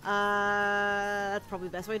 That's probably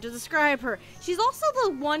the best way to describe her. She's also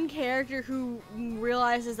the one character who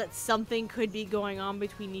realizes that something could be going on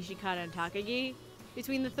between Nishikata and Takagi,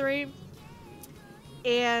 between the 3.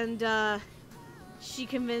 And, she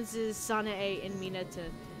convinces Sanae and Mina to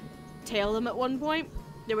tail them at one point.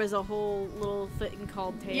 There was a whole little thing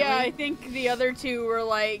called tailing. Yeah, I think the other 2 were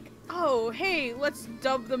like, oh, hey, let's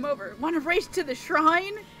dub them over. Want to race to the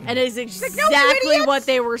shrine? And it's like, exactly "No, you idiots!" what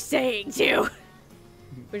they were saying, too.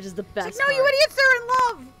 Which is the best Like, no, part. you idiots are in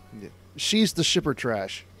love! Yeah. She's the shipper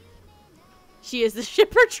trash. She is the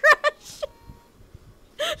shipper trash.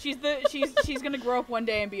 She's gonna grow up one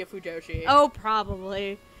day and be a Fujoshi. Oh,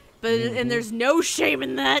 probably. But and there's no shame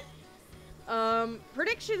in that.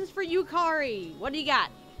 Predictions for Yukari. What do you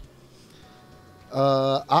got?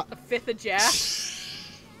 A 5th of Jack.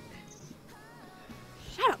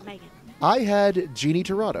 Shut up, Megan. I had Jeannie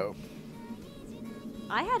Torado.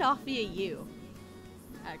 I had Afia Yu,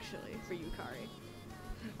 actually, for Yukari.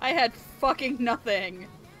 I had fucking nothing.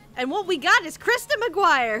 And what we got is Krista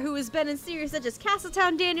McGuire, who has been in series such as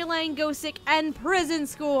Castletown, Dandelion, Gosick, and Prison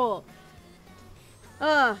School.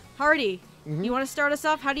 Hardy, Mm-hmm. you want to start us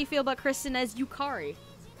off? How do you feel about Kristen as Yukari?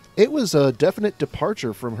 It was a definite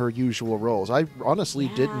departure from her usual roles. I honestly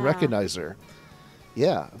didn't Yeah. recognize her.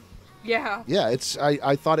 Yeah. Yeah. Yeah,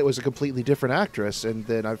 I thought it was a completely different actress, and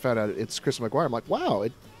then I found out it's Chris McGuire. I'm like, wow,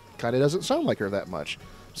 it kind of doesn't sound like her that much.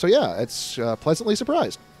 So yeah, it's pleasantly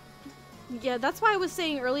surprised. Yeah, that's why I was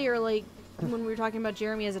saying earlier, like, when we were talking about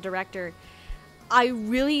Jeremy as a director, I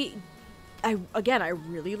really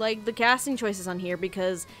like the casting choices on here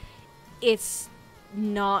because it's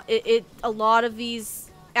not, a lot of these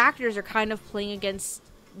actors are kind of playing against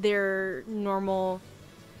their normal,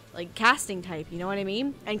 like, casting type, you know what I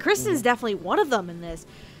mean? And Kristen's definitely one of them in this,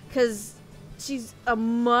 because she's a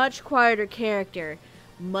much quieter character,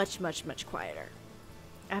 much quieter.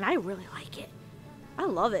 And I really like it. I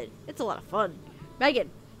love it. It's a lot of fun.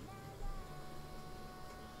 Megan.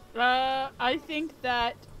 I think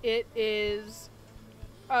that it is,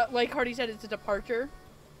 like Hardy said, it's a departure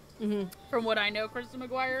from what I know Kristen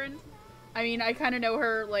McGuire in. I mean, I kind of know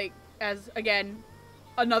her, like, as, again,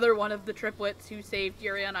 another one of the triplets who saved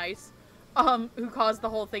Yuri on Ice, who caused the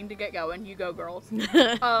whole thing to get going. You go, girls.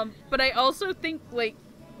 But I also think, like,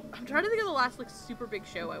 I'm trying to think of the last, like, super big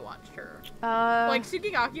show I watched her. Like,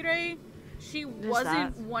 Tsukigakure, she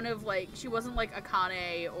wasn't one of, like, she wasn't, like,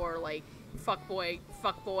 Akane or, like, fuckboy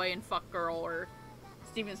and fuckgirl or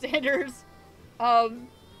Steven Sanders.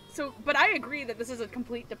 But I agree that this is a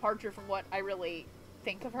complete departure from what I really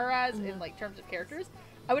think of her as in, like, terms of characters.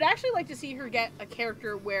 I would actually like to see her get a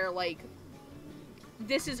character where, like,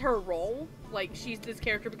 this is her role. Like, she's this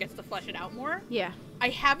character but gets to flesh it out more. Yeah. I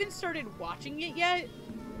haven't started watching it yet.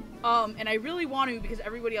 And I really want to because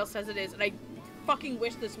everybody else says it is, and I fucking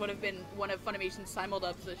wish this would have been one of Funimation's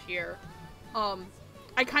simuldubs this year.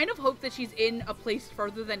 I kind of hope that she's in a place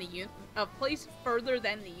further than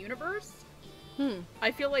the universe. I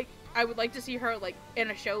feel like I would like to see her, like, in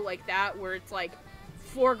a show like that where it's like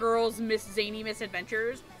 4 girls zany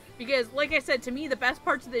misadventures. Because, like I said, to me, the best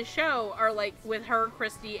parts of this show are, like, with her,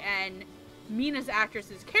 Christy, and Mina's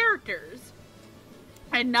actresses' characters,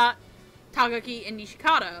 and not Tagaki and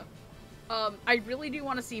Nishikata. I really do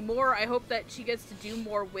want to see more. I hope that she gets to do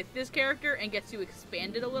more with this character and gets to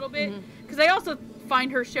expand it a little bit. Because I also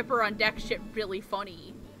find her shipper on deck shit really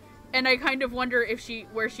funny. And I kind of wonder if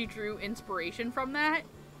where she drew inspiration from that.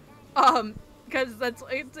 Because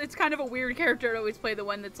it's kind of a weird character to always play the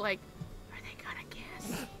one that's like, are they gonna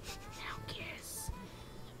kiss? Now kiss.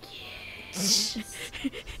 Kiss.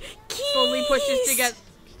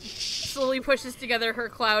 Slowly pushes together her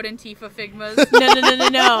Cloud and Tifa Figmas.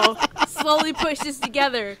 No. Slowly pushes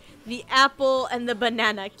together the apple and the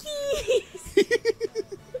banana. Keys.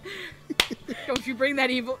 Don't you bring that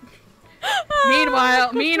evil...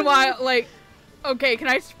 Meanwhile, like, okay, can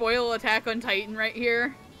I spoil Attack on Titan right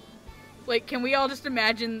here? Like, can we all just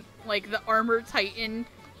imagine, like, the Armored Titan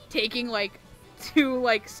taking, like, 2,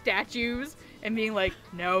 like, statues and being like,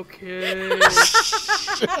 no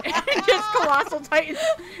kiss. And just Colossal Titans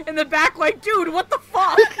in the back like, dude, what the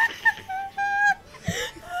fuck?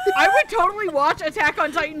 I would totally watch Attack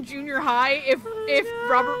on Titan Junior High if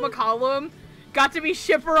Robert McCollum got to be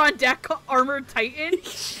shipper on deck Armored Titan,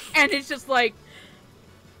 and it's just like,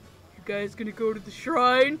 you guys gonna go to the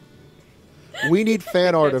shrine? We need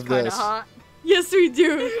fan art That's of kinda this. hot. Yes, we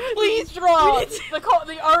do. Please draw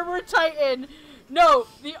the Armored Titan. No,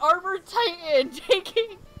 the Armored Titan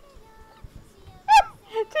taking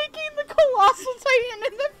the Colossal Titan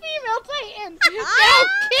and the Female Titan. Now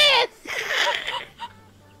kiss.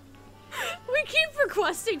 We keep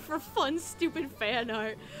requesting for fun, stupid fan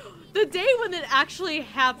art. The day when it actually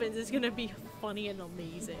happens is gonna be funny and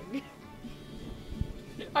amazing.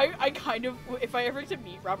 I kind of, if I ever to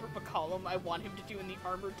meet Robert McCollum, I want him to do in the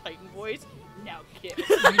Armored Titan voice. Now kiss.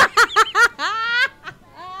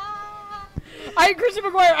 Christian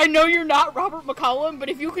McGuire, I know you're not Robert McCollum, but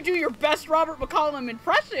if you could do your best Robert McCollum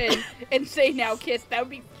impression and say now kiss, that would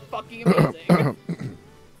be fucking amazing.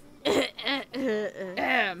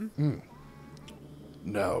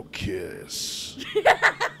 Now kiss.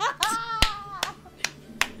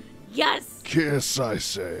 Yes. Kiss, I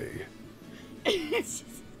say.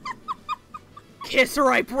 Kiss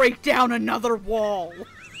or I break down another wall.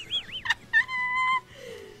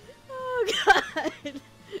 Oh god.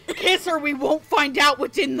 Kiss or we won't find out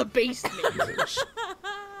what's in the basement. Yes.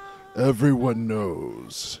 Everyone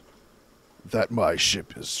knows that my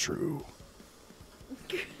ship is true.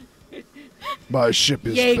 My ship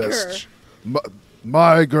is Jaeger. best.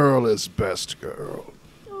 My girl is best girl.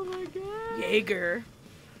 Oh my god. Jaeger.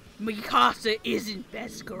 Mikasa isn't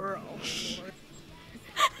best girl.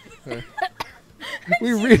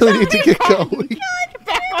 We really need to get going.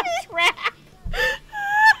 Back on track.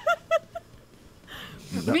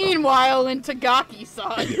 Meanwhile, in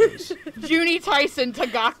Tagaki-san, Yes. Junie Tyson,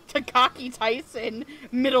 Tagaki Tyson,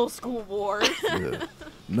 middle school wars. Yeah.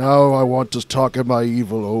 Now I want to talk in my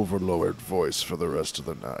evil overlord voice for the rest of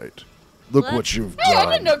the night. Look Let's- what you've Hey, I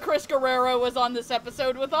didn't done. know Chris Guerrero was on this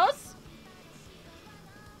episode with us.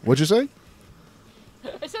 What'd you say?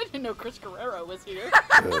 I said I didn't know Chris Guerrero was here.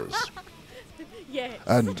 Yes. Yes.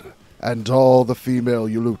 And all the female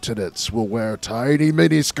lieutenants will wear tiny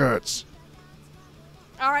mini skirts.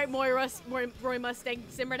 All right, Roy Mustang,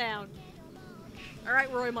 simmer down. All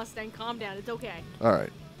right, Roy Mustang, calm down. It's okay. All right.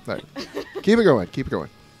 Keep it going. Keep it going.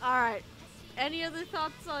 All right. Any other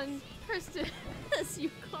thoughts on Kristen as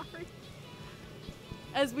Yukari?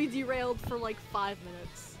 As we derailed for like 5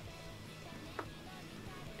 minutes.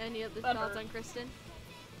 Any other Thunder. thoughts on Kristen?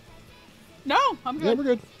 No, I'm Yeah, good. we're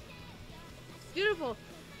good. Beautiful.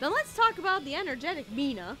 Then let's talk about the energetic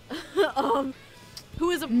Mina, who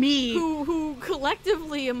is Me. who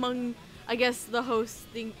collectively among, I guess, the hosts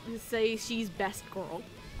say she's best girl.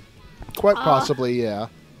 Quite possibly, yeah.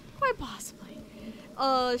 Quite possibly.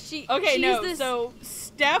 She. Okay, she's no. This, So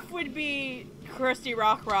Steph would be Christy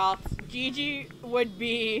Rockroth. Gigi would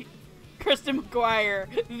be Kristen McGuire.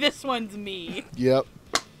 This one's me. Yep.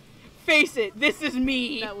 Face it, this is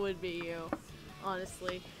me. that would be you,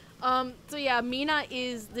 honestly. So yeah, Mina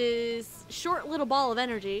is this short little ball of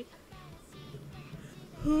energy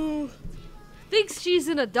who thinks she's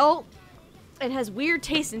an adult and has weird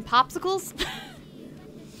taste in popsicles.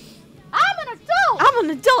 I'm an adult. I'm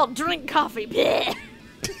an adult. Drink coffee. Bleh.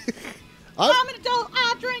 I'm an adult.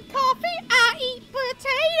 I drink coffee. I eat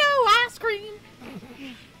potato ice cream.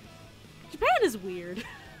 Japan is weird.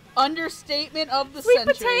 Understatement of the Sweet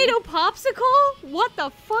century. potato popsicle? What the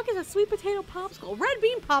fuck is a sweet potato popsicle? Red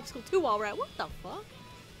bean popsicle too, alright. What the fuck?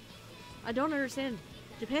 I don't understand.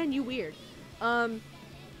 Japan, you weird.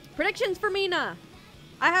 Predictions for Mina.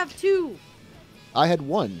 I have 2. I had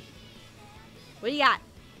 1. What do you got?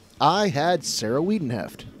 I had Sarah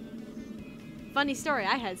Wiedenheft. Funny story,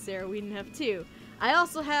 I had Sarah Wiedenheft too. I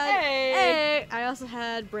also had I also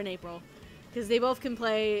had Bryn April. Because they both can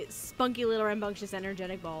play spunky little rambunctious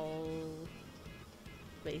energetic ball.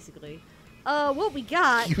 Basically. What we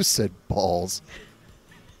got You said balls.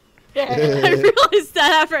 I realized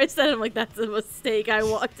that after I said it, I'm like, that's a mistake. I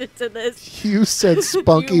walked into this. You said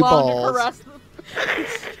spunky Do you long to balls. caress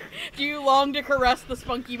the- Do you long to caress the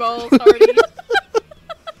spunky balls, Hardy?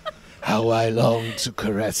 How I long to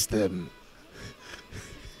caress them.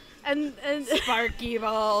 And Sparky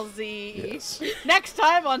Ball Z. Yes. Next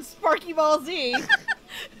time on Sparky Ball Z.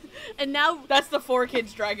 and now That's the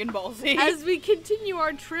 4Kids Dragon Ball Z. as we continue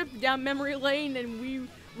our trip down memory lane and we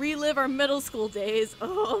relive our middle school days,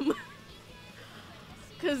 because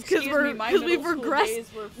Excuse me, we've my middle school regressed. days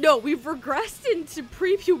were- No, we've regressed into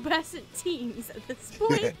prepubescent teens at this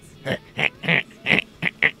point.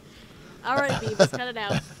 All right, Beavis, cut it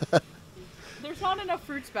out. There's not enough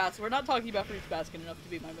Fruits Basket. We're not talking about Fruits Basket enough to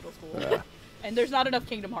be my middle school. And there's not enough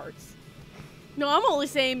Kingdom Hearts. No, I'm only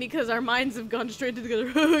saying because our minds have gone straight to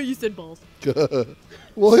together. You said balls.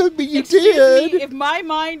 Well, but you Excuse did. me, if my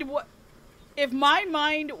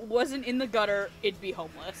mind wasn't in the gutter, it'd be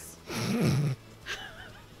homeless.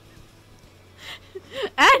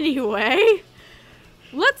 Anyway,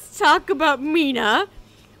 let's talk about Mina.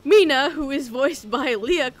 Mina, who is voiced by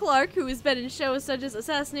Leah Clark, who has been in shows such as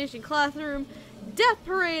Assassination Classroom, Death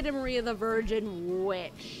Parade, and Maria the Virgin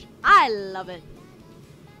Witch. I love it.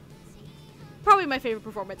 Probably my favorite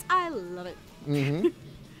performance. I love it. Mm-hmm.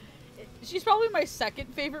 She's probably my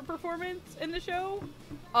second favorite performance in the show.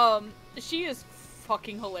 She is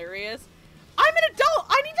fucking hilarious. I'm an adult.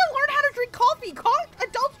 I need to learn how to drink coffee.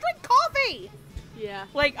 Adults drink coffee. Yeah,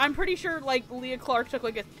 Like, I'm pretty sure, like, Leah Clark took,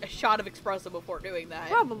 like, a shot of espresso before doing that.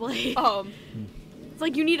 probably. It's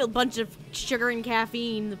like you need a bunch of sugar and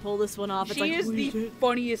caffeine to pull this one off. It's she like, is the "Wait,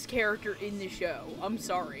 funniest character in the show. I'm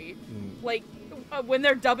sorry. Like, when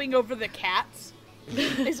they're dubbing over the cats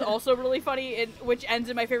is also really funny, and which ends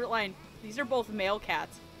in my favorite line. These are both male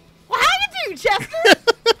cats. Well, how you do, Chester?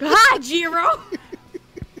 Hi, Jiro.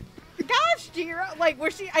 Gosh, Jiro. Like,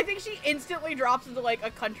 I think she instantly drops into, like,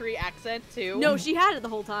 a country accent, too. No, she had it the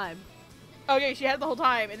whole time. Okay, she had it the whole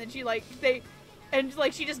time, and then she, like,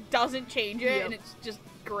 she just doesn't change it, Yep. and it's just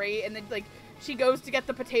great, and then, like, she goes to get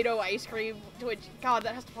the potato ice cream, which, God,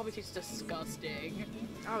 that has to probably taste disgusting.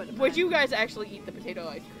 Would you guys actually eat the potato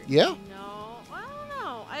ice cream? Yeah. No, I don't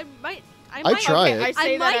know. I might. I'd try Okay, it. I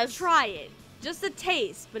say I that might as try it. Just a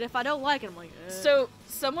taste, but if I don't like it, I'm like, So,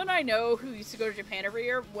 someone I know who used to go to Japan every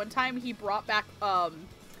year, one time he brought back,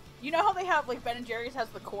 you know how they have, like, Ben & Jerry's has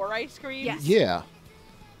the core ice cream? Yes. Yeah.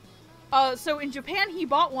 So in Japan, he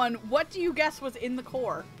bought one. What do you guess was in the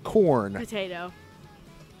core? Corn. Potato.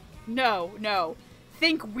 No.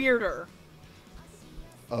 Think weirder.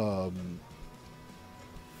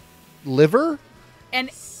 Liver? And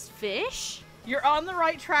Fish? you're on the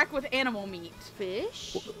right track with animal meat.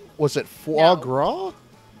 Fish? Was it foie No. gras?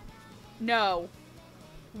 No.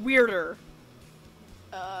 Weirder.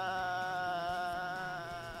 A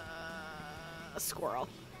squirrel.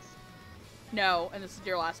 No. And this is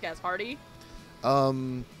your last guess, Hardy.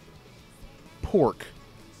 Pork.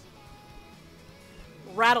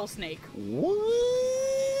 Rattlesnake.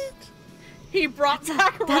 What? He brought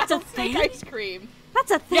back that's a rattlesnake thing? ice cream.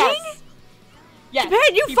 That's a thing? Yes. Japan,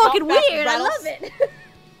 you He brought fucking back weird. I love it.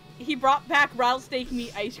 He brought back rattlesnake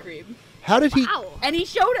meat ice cream. How did he? Wow. And he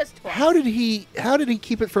showed us twice. How did he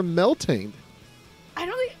keep it from melting? I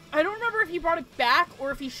don't remember if he brought it back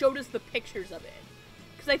or if he showed us the pictures of it.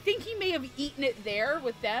 Because I think he may have eaten it there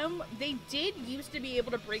with them. They did used to be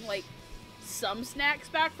able to bring, like, some snacks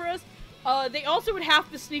back for us. They also would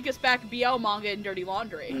have to sneak us back BL manga and Dirty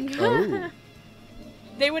Laundry. Oh.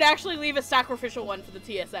 They would actually leave a sacrificial one for the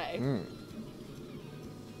TSA. Mm.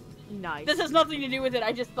 Nice. This has nothing to do with it.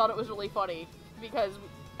 I just thought it was really funny because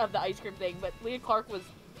of the ice cream thing. But Leah Clark was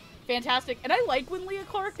fantastic. And I like when Leah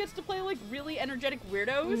Clark gets to play, like, really energetic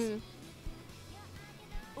weirdos. Mhm.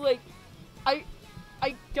 Like, I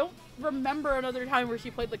don't remember another time where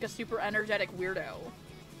she played, like, a super energetic weirdo.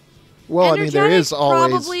 Well, I mean, there is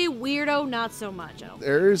always Probably weirdo, not so much.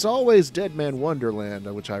 there's always Dead Man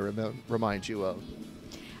Wonderland, which I remind you of.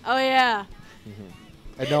 Oh, yeah.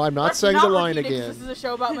 And no, I'm not Let's saying not the line repeat it 'cause again. This is a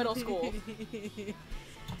show about middle school.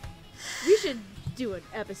 We should do an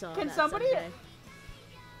episode Can on that somebody- someday.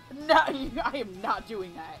 No, I am not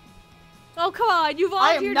doing that. Oh, come on. You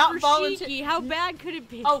I am volunteered not for volunteer- Shiki. How bad could it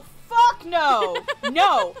be? Oh, fuck no!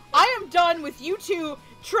 No! I am done with you two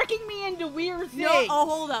tricking me into weird things! No, oh,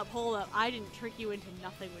 hold up. I didn't trick you into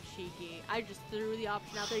nothing with Shiki. I just threw the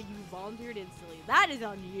option out there. You volunteered instantly. That is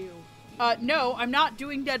on you. No, I'm not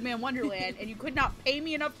doing Dead Man Wonderland, and you could not pay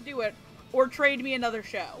me enough to do it, or trade me another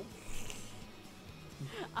show.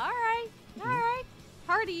 All right.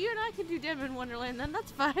 Hardy, you and I can do Dead Man Wonderland then.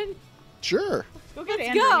 That's fine. Sure. Go get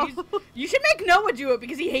Let's Andrew. go. You should make Noah do it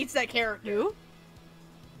because he hates that character. Who?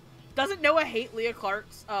 Doesn't Noah hate Leah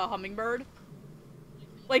Clark's Hummingbird?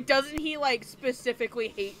 Like, doesn't he, like, specifically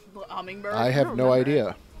hate Hummingbird? I have no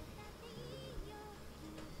idea.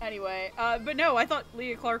 Anyway, but no, I thought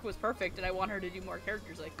Leah Clark was perfect, and I want her to do more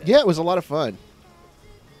characters like this. Yeah, it was a lot of fun.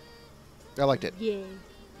 I liked it. Yeah.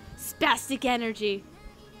 Spastic energy.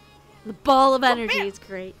 The ball of energy man. is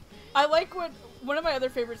great. I like one of my other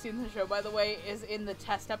favorite scenes in the show, by the way, is in the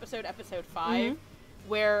test episode 5,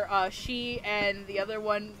 where she and the other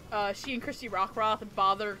one, she and Christy Rockroth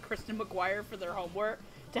bothered Kristen McGuire for their homework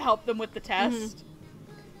to help them with the test.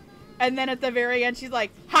 And then at the very end, she's like,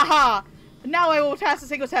 haha, now I will pass a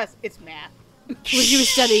single test. It's math. When he was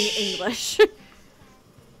studying English. It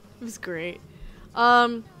was great.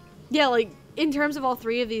 Yeah, like, in terms of all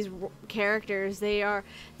three of these characters, they're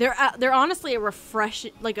honestly a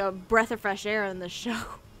breath of fresh air in the show.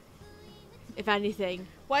 If anything.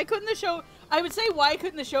 Why couldn't the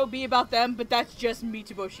show be about them, but that's just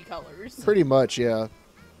Mitsubishi colors? Pretty much, yeah.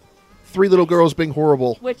 3 little girls being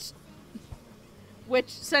horrible. Which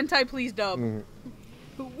Sentai please dub.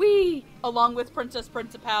 We. Along with Princess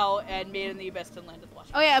Principal and Made in the Abyss and Land of the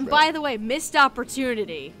Lost. Oh yeah, and by the way, missed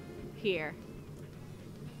opportunity here.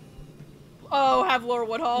 Oh, have Laura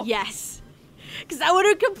Woodhull? Yes. Because I would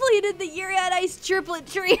have completed the Yuri on Ice triplet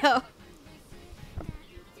trio.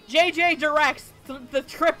 JJ directs the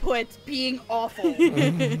triplets being awful.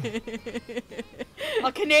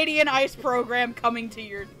 A Canadian ice program coming to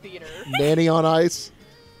your theater. Nanny on Ice.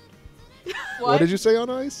 What did you say on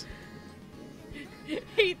Ice?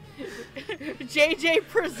 JJ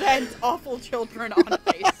presents Awful Children on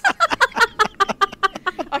Ice.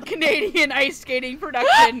 A Canadian ice skating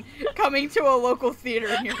production coming to a local theater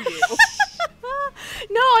near you.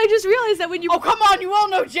 No, I just realized that when you... Oh, come on, you all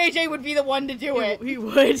know JJ would be the one to do it. He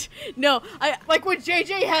would. No, Like when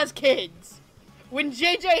JJ has kids. When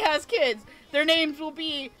JJ has kids, their names will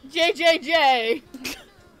be JJJ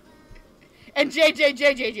and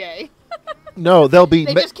JJJJJ. No, they'll be...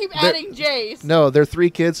 They just keep adding J's. No, their 3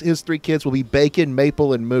 kids, his 3 kids will be Bacon,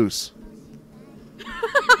 Maple, and Moose.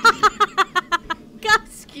 God,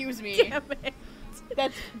 Excuse me. damn it.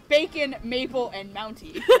 That's Bacon, Maple, and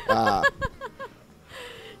Mountie.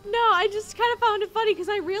 No, No, I just kind of found it funny because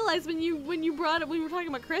I realized when you brought it when we were talking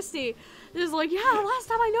about Christy, it was like, yeah, last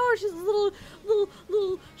time I know her, she's a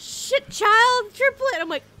little shit child triplet. I'm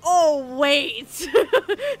like, oh wait.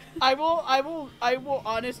 I will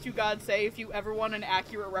honest to God say, if you ever want an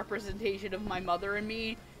accurate representation of my mother and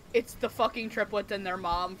me, it's the fucking triplets and their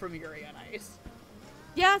mom from Yuri on Ice.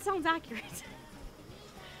 Yeah, it sounds accurate.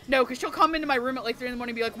 No, because she'll come into my room at like 3 in the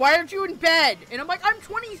morning and be like, why aren't you in bed? And I'm like, I'm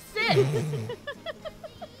 26!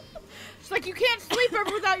 She's like, you can't sleep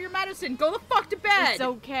ever without your medicine. Go the fuck to bed. It's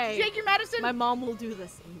okay. Take your medicine. My mom will do the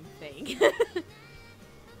same thing.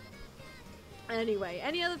 Anyway,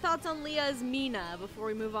 any other thoughts on Leah as Mina before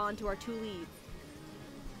we move on to our 2 leads?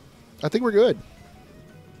 I think we're good.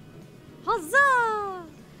 Huzzah!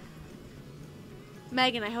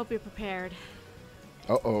 Megan, I hope you're prepared.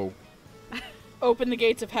 Uh-oh. Open the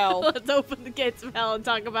gates of hell. Let's open the gates of hell and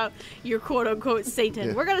talk about your quote-unquote Satan.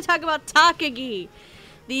 Yeah. We're going to talk about Takagi.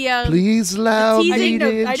 The, Please allow me teasing- to I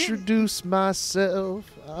didn't- introduce myself.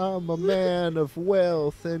 I'm a man of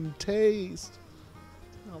wealth and taste.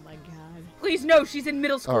 Oh my god. Please, no, she's in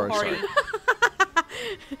middle school, Oh, party. sorry.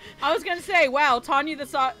 I was gonna say, wow, Tanya the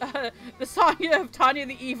Sonya of Tanya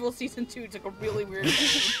the Evil Season 2 took a really weird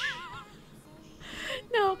turn.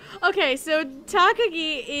 No. Okay, so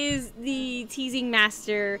Takagi is the teasing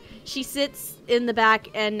master. She sits in the back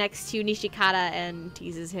and next to Nishikata and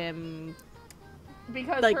teases him.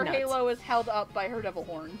 Because Like her nuts. halo is held up by her devil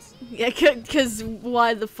horns. Yeah, because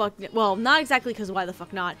why the fuck... Well, not exactly because why the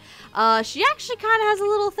fuck not. She actually kind of has a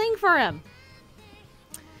little thing for him.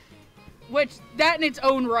 Which, that in its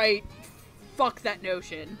own right, fuck that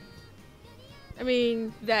notion. I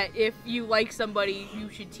mean... That if you like somebody, you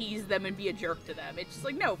should tease them and be a jerk to them. It's just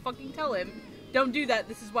like, no, fucking tell him. Don't do that.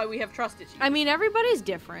 This is why we have trust issues. I mean, everybody's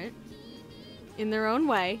different in their own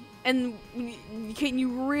way. And can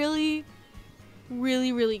you really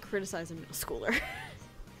criticize a middle schooler?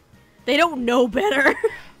 They don't know better.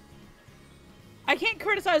 I can't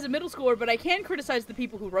criticize a middle schooler, but I can criticize the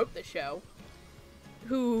people who wrote this show.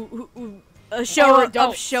 who a show Are of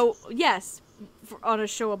adults. show yes on a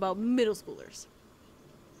show about middle schoolers.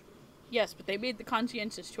 Yes, but they made the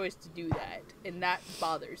conscientious choice to do that, and that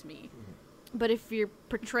bothers me. But if you're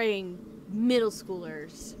portraying middle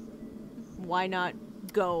schoolers, why not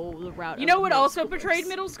go the route You of know what middle also schoolers? portrayed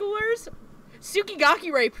middle schoolers?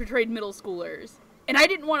 Tsukigaki Ray portrayed middle schoolers. And I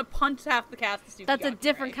didn't want to punch half the cast of Tsukigaki That's a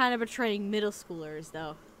different Ray. kind of portraying middle schoolers,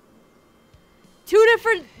 though. Two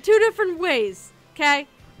different ways. Okay.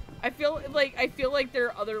 I feel like there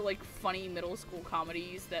are other like funny middle school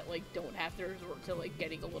comedies that like don't have to resort to like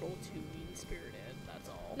getting a little too mean spirited. That's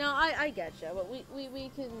all. No, I get you, but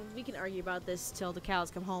we can argue about this till the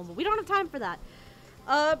cows come home, but we don't have time for that.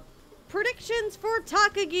 Predictions for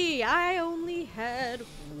Takagi. I only had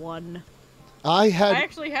one. I I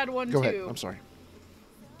actually had one Go too. ahead. I'm sorry.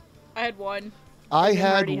 I had one. I Megan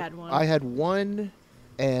already had one. I had one,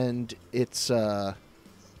 and it's I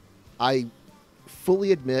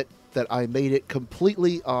fully admit that I made it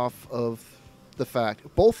completely off of the fact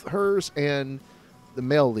both hers and the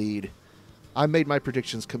male lead. I made my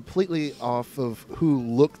predictions completely off of who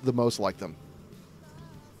looked the most like them.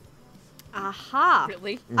 Aha.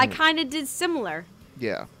 Really? I kind of did similar.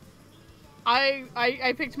 Yeah.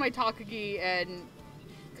 I picked my Takagi, and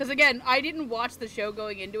because again I didn't watch the show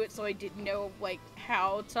going into it, so I didn't know like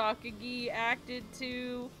how Takagi acted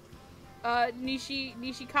to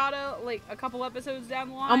Nishikata like a couple episodes down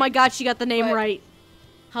the line. Oh my god, she got the name But- right.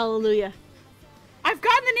 Hallelujah. I've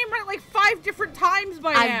gotten the name right like 5 different times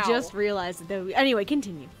by now. I just realized it though. Anyway,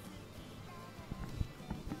 continue.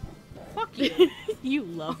 Fuck you. You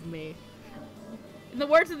love me. In the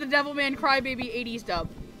words of the Devilman Crybaby 80s dub,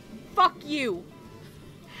 fuck you.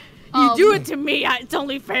 You do it to me. It's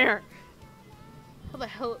only fair. How the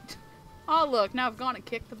hell? Oh look, now I've gone and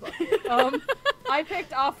kicked the bucket. I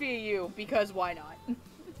picked Afia Yu because why not?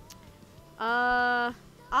 I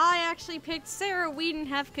actually picked Sarah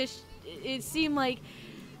Wiedenheft because it seemed like...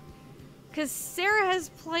 Because Sarah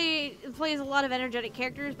plays a lot of energetic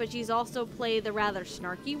characters, but she's also played the rather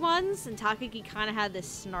snarky ones, and Takagi kind of had this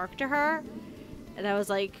snark to her. And I was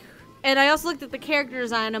like... And I also looked at the character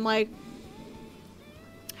design, I'm like...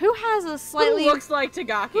 Who has a slightly... Who looks like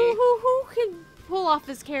Tagaki? Who can pull off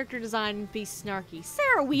his character design and be snarky?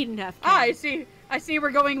 Sarah Wiedenheft. Ah, I see. I see. We're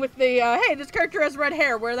going with the hey, this character has red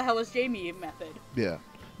hair. Where the hell is Jamie method? Yeah.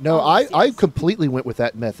 No, Oh, I yes. completely went with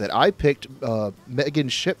that method. I picked Megan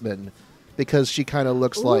Shipman because she kind of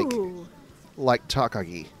looks Ooh. like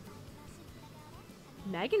Takagi.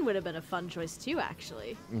 Megan would have been a fun choice too,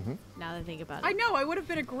 actually. Mm-hmm. Now that I think about it. I know. I would have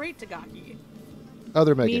been a great Tagaki.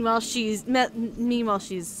 Other Megan. Meanwhile,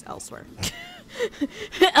 she's elsewhere.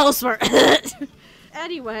 Elsewhere.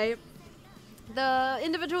 Anyway, the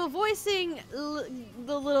individual voicing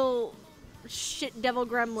the little shit devil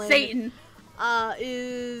gremlin Satan.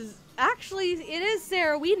 is actually, it is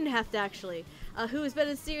Sarah Wiedenheft, actually, who has been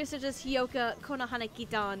in series such as Hyoka, Konohana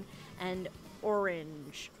Kitan, and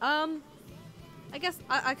Orange. I guess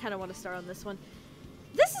I kind of want to start on this one.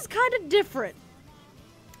 This is kind of different.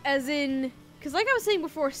 As in, because like I was saying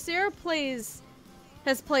before, Sarah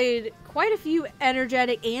has played quite a few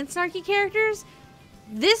energetic and snarky characters.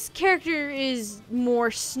 This character is more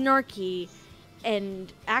snarky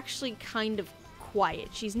and actually kind of quiet.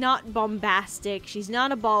 She's not bombastic. She's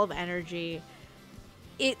not a ball of energy.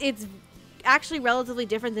 It's actually relatively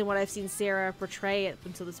different than what I've seen Sarah portray up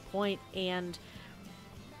until this point, and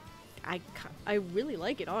I really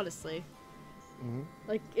like it, honestly. Mhm.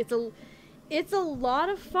 Like, it's a lot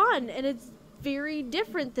of fun, and it's very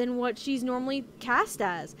different than what she's normally cast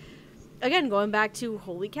as. Again, going back to,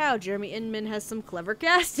 holy cow, Jeremy Inman has some clever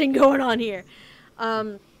casting going on here.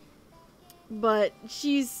 But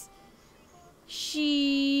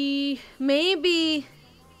she may be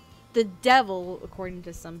the devil, according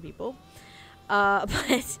to some people.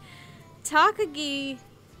 But Takagi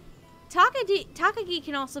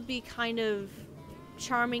can also be kind of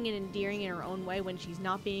charming and endearing in her own way when she's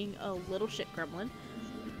not being a little shit gremlin.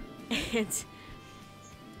 And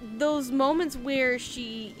those moments where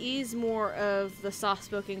she is more of the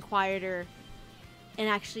soft-spoken, quieter, and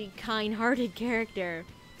actually kind-hearted character,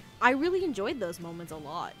 I really enjoyed those moments a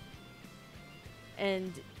lot.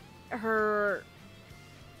 And her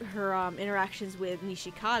interactions with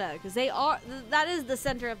Nishikata, because that is the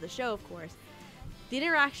center of the show, of course. The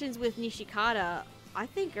interactions with Nishikata, I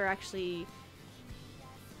think, are actually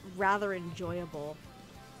rather enjoyable.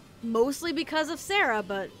 Mostly because of Sarah,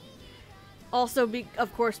 but also,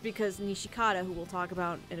 of course, because Nishikata, who we'll talk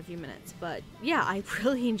about in a few minutes. But yeah, I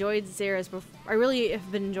really enjoyed I really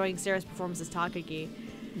have been enjoying Sarah's performance as Takagi.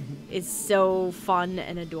 It's so fun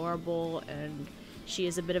and adorable, and she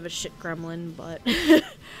is a bit of a shit gremlin, but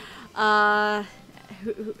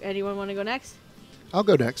anyone want to go next? I'll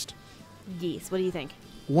go next. Yes, what do you think?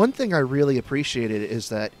 One thing I really appreciated is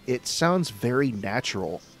that it sounds very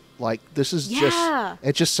natural. Like, this is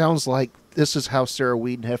it just sounds like this is how Sarah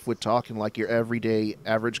Wiedenheft would talk in, like, your everyday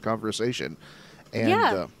average conversation.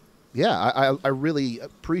 And, I really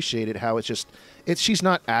appreciated how she's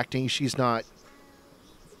not acting, she's not,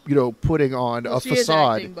 putting on a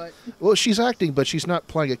facade. Acting, but... Well, she's acting, but she's not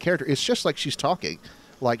playing a character. It's just like she's talking,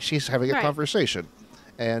 like she's having a conversation.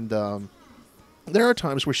 And there are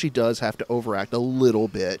times where she does have to overact a little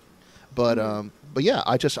bit, but yeah,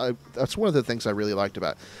 that's one of the things I really liked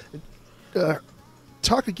about it.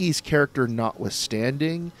 Takagi's character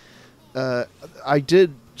notwithstanding, I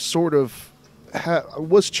did sort of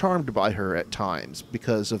was charmed by her at times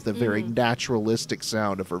because of the very naturalistic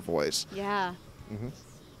sound of her voice. Yeah. Mm-hmm.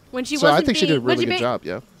 When she so wasn't I think she did a really good job.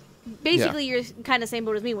 Yeah. Basically, you're kind of same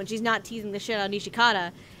boat as me when she's not teasing the shit out of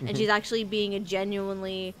Nishikata, and she's actually being a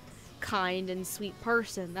genuinely kind and sweet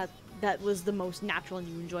person. That was the most natural, and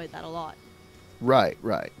you enjoyed that a lot. Right.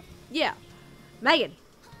 Yeah. Megan.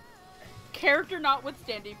 Character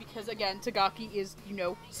notwithstanding, because again, Tagaki is,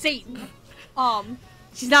 Satan.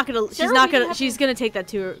 She's gonna take that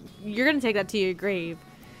to her. You're gonna take that to your grave.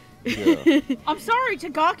 Yeah. I'm sorry,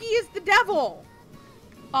 Tagaki is the devil.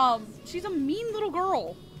 She's a mean little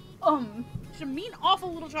girl. She's a mean,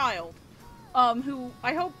 awful little child. Who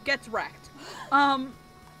I hope gets wrecked.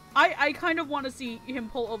 I kind of want to see him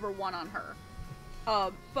pull over one on her.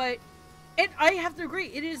 But I have to agree,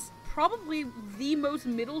 it is probably the most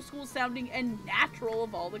middle school sounding and natural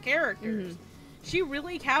of all the characters. Mm-hmm. She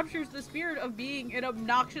really captures the spirit of being an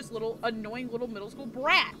obnoxious little, annoying little middle school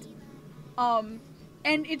brat. And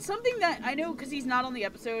it's something that I know because he's not on the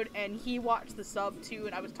episode and he watched the sub too,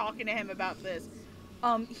 and I was talking to him about this.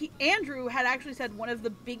 Andrew had actually said one of the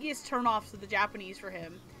biggest turnoffs of the Japanese for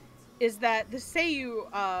him is that the Seiyu,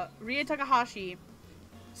 Rie Takahashi,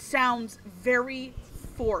 sounds very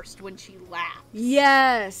forced when she laughs.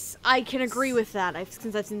 Yes, I can agree with that.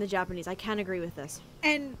 Since I've seen the Japanese, I can agree with this.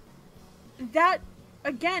 And that,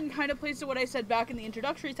 again, kind of plays to what I said back in the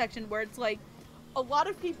introductory section, where it's like, a lot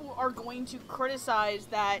of people are going to criticize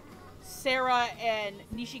that Sarah and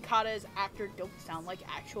Nishikata's actor don't sound like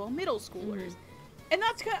actual middle schoolers. Mm-hmm. And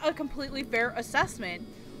that's a completely fair assessment.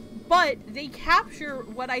 But they capture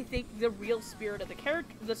what I think the real spirit of the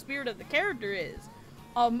character is.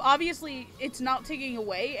 Obviously, it's not taking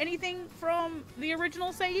away anything from the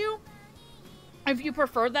original Seiyu. If you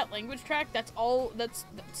prefer that language track, that's all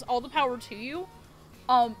the power to you.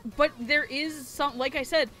 But there is some, like I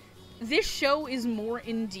said, this show is more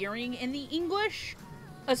endearing in the English,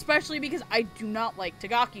 especially because I do not like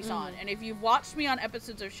Tagaki-san. And if you've watched me on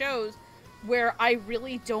episodes of shows where I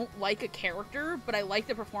really don't like a character, but I like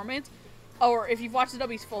the performance, or if you've watched the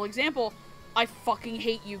W's full example, I fucking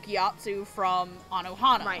hate Yuki Atsu from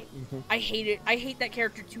Anohana. Right. I hate it. I hate that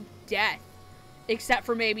character to death. Except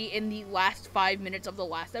for maybe in the last 5 minutes of the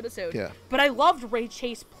last episode. Yeah. But I loved Ray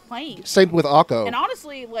Chase playing. Same with Akko. And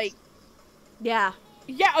honestly, like... Yeah.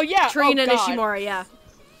 Yeah, oh yeah. Trina oh, God. Nishimura, yeah.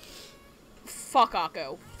 Fuck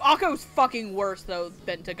Akko. Akko's fucking worse, though,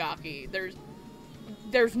 than Tagaki.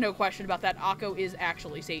 There's no question about that. Akko is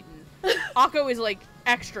actually Satan. Akko is, like,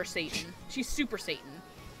 extra Satan. She's super Satan.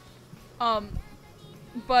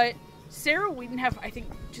 But Sarah Wiedenheft, I think,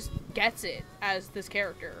 just gets it as this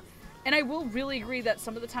character. And I will really agree that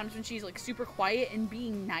some of the times when she's, like, super quiet and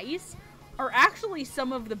being nice are actually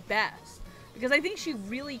some of the best. Because I think she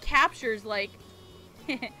really captures, like,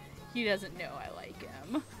 he doesn't know I like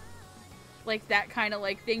him. Like, that kind of,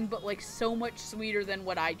 like, thing, but, like, so much sweeter than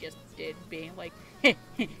what I just did, being like,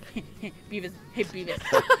 Beavis, hey, Beavis.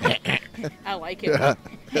 I like it.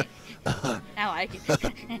 I like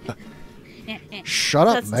it. Shut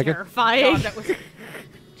up, That's Megan. terrifying. God, that was...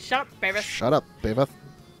 Shut up, Beavis. Shut up, Beavis.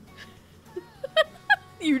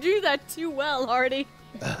 You do that too well, Hardy.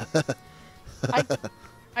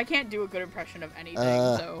 I can't do a good impression of anything,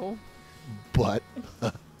 so... But.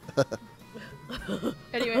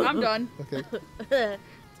 Anyway, I'm done. Okay.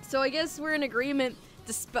 So I guess we're in agreement.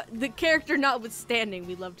 Despite the character notwithstanding,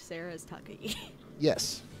 we loved Sarah as Takagi.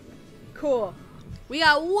 Yes. Cool. We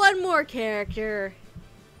got one more character.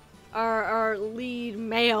 Our lead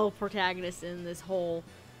male protagonist in this whole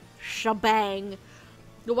shebang.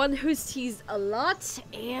 The one who's teased a lot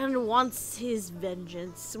and wants his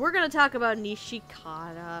vengeance. We're gonna talk about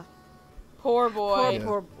Nishikata. Poor boy.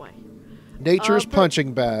 Poor boy. Nature's but-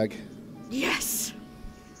 punching bag. Yes.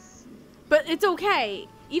 But it's okay.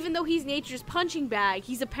 Even though he's nature's punching bag,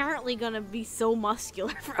 he's apparently gonna be so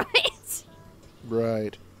muscular from it.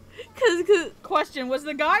 Right. Cause Question, was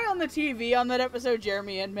the guy on the TV on that episode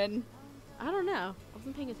Jeremy Inman? I don't know. I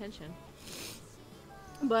wasn't paying attention.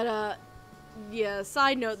 But, yeah,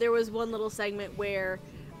 side note, there was one little segment where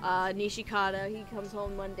Nishikata, he comes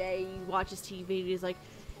home one day, he watches TV, and he's like,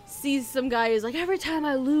 sees some guy who's like, every time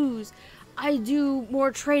I lose, I do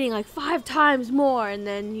more training, like 5 times more. And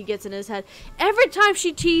then he gets in his head, every time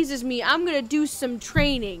she teases me, I'm gonna do some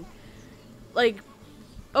training. Like,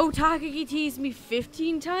 oh, Takagi teased me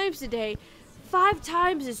 15 times a day. 5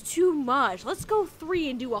 times is too much. Let's go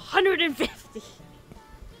 3 and do 150.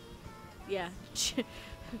 Yeah.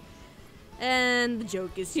 And the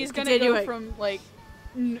joke is He's just gonna continuing. go from, like,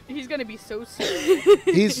 he's gonna be so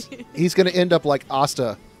serious. He's gonna end up like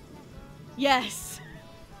Asta. Yes.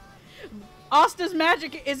 Asta's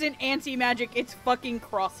magic isn't anti-magic, it's fucking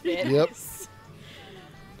CrossFit. Yep.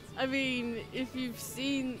 I mean, if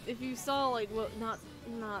you saw like not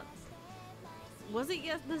was it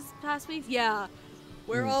this past week? Yeah,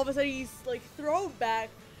 where all of a sudden he's like thrown back,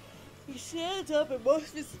 he stands up and most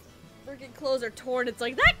of his freaking clothes are torn. It's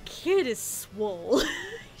like that kid is swole.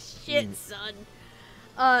 Shit, son.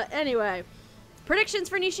 Anyway, predictions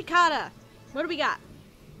for Nishikata. What do we got?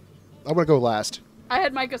 I'm gonna go last. I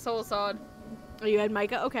had Micah Solasad. Oh, you had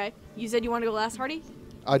Micah. Okay, you said you want to go last, Hardy.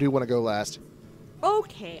 I do want to go last.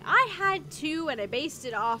 Okay, I had 2, and I based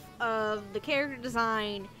it off of the character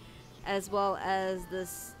design as well as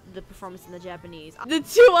the performance in the Japanese. The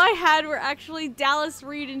 2 I had were actually Dallas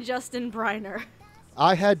Reed and Justin Briner.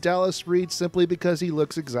 I had Dallas Reed simply because he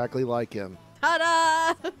looks exactly like him.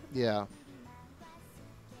 Ta-da! Yeah.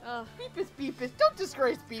 Beepus, don't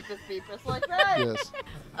disgrace Beepus like that. Yes.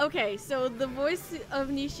 Okay, so the voice of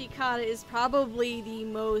Nishikata is probably the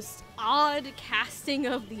most odd casting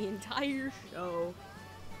of the entire show.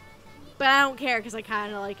 But I don't care because I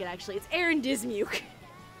kind of like it, actually. It's Aaron Dismuke.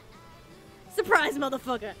 Surprise,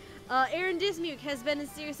 motherfucker! Aaron Dismuke has been in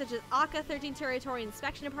series such as Akka, 13 Territory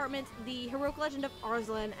Inspection Department, The Heroic Legend of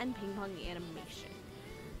Arslan, and Ping Pong the Animation.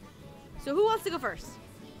 So who wants to go first?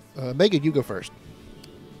 Megan, you go first.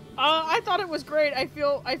 I thought it was great. I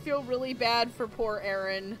feel really bad for poor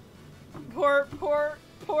Aaron. Poor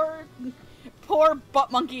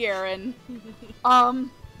butt monkey Aaron. Oh,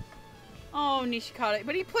 Nishikata.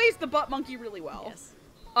 But he plays the butt monkey really well. Yes.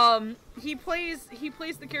 He plays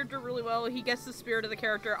the character really well. He gets the spirit of the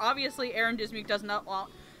character. Obviously, Aaron Dismuke does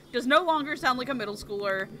no longer sound like a middle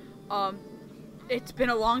schooler. It's been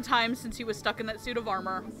a long time since he was stuck in that suit of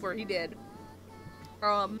armor, where he did.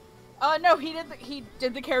 No, he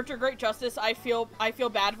did the character great justice. I feel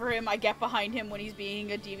bad for him. I get behind him when he's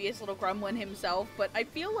being a devious little gremlin himself, but I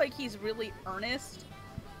feel like he's really earnest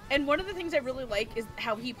And one of the things I really like is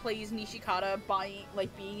how he plays Nishikata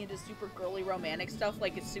being into super girly romantic stuff,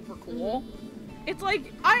 like it's super cool. It's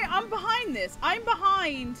like, I'm behind this. I'm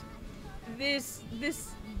behind this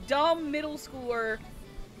dumb middle schooler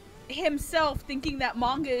himself thinking that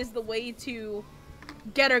manga is the way to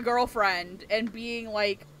get a girlfriend and being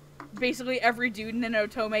like basically every dude in an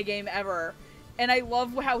Otome game ever. And I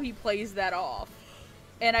love how he plays that off.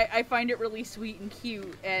 And I find it really sweet and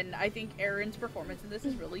cute, and I think Aaron's performance in this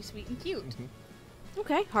is really sweet and cute.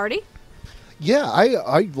 Okay, Hardy. Yeah,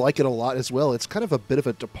 I like it a lot as well. It's kind of a bit of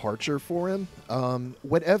a departure for him.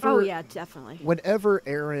 Whenever Oh yeah, definitely. Whenever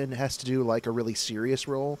Aaron has to do like a really serious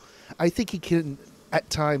role, I think he can at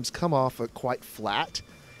times come off quite flat.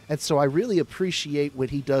 And so I really appreciate when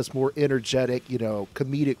he does more energetic,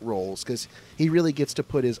 comedic roles, because he really gets to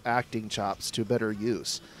put his acting chops to better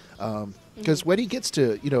use. Because when he gets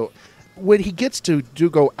to, do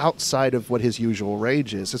go outside of what his usual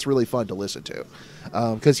range is, it's really fun to listen to.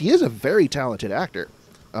 Because he is a very talented actor.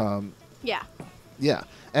 Yeah. Yeah.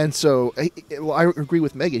 And so, I agree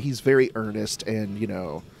with Megan. He's very earnest and,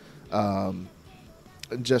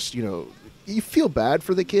 just, you feel bad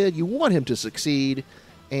for the kid. You want him to succeed.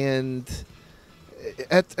 And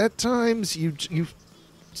at times, you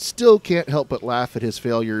still can't help but laugh at his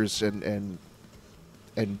failures and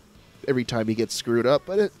every time he gets screwed up.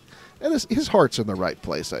 But his heart's in the right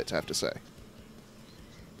place, I'd have to say.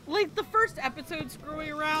 Like, the first episode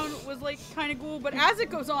screwing around was, like, kind of cool, but as it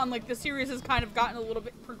goes on, like, the series has kind of gotten a little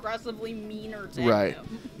bit progressively meaner to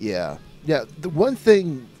him. Yeah. Yeah, the one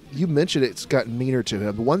thing, you mentioned it's gotten meaner to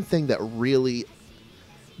him. The one thing that really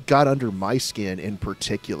got under my skin in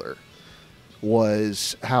particular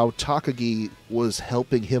was how Takagi was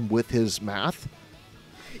helping him with his math.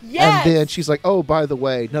 Yes! And then she's like, oh, by the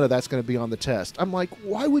way, none of that's going to be on the test. I'm like,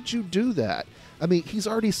 why would you do that? I mean, he's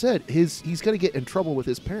already said he's going to get in trouble with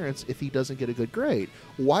his parents if he doesn't get a good grade.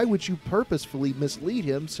 Why would you purposefully mislead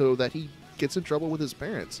him so that he gets in trouble with his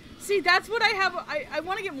parents? See, that's what I have. I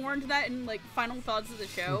want to get more into that in, like, final thoughts of the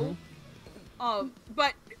show.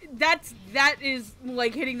 But that is,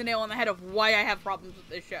 like, hitting the nail on the head of why I have problems with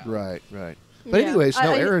this show. Right. But anyways,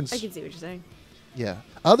 Aaron's... I can see what you're saying. Yeah.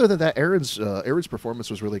 Other than that, Aaron's performance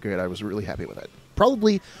was really great. I was really happy with it.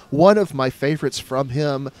 Probably one of my favorites from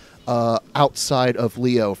him outside of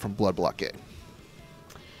Leo from Blood Blockade.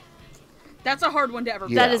 That's a hard one to ever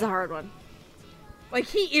beat. That is a hard one. Like,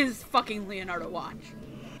 he is fucking Leonardo Watch.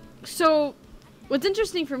 So, what's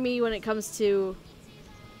interesting for me when it comes to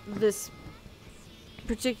this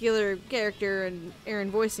particular character and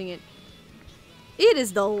Aaron voicing it, it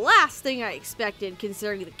is the last thing I expected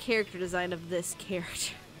considering the character design of this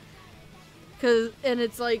character. And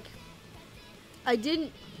it's like,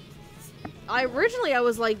 originally I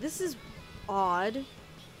was like, this is odd.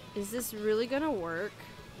 Is this really gonna work?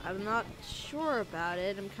 I'm not sure about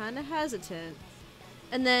it. I'm kind of hesitant.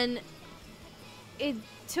 And then it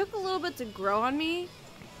took a little bit to grow on me,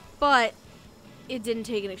 but it didn't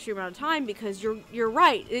take an extreme amount of time because you're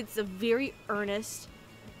right. It's a very earnest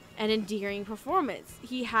and endearing performance.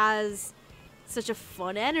 He has such a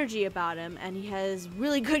fun energy about him, and he has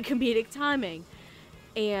really good comedic timing.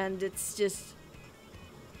 And it's just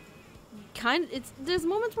there's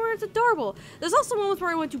moments where it's adorable. There's also moments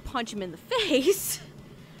where I want to punch him in the face.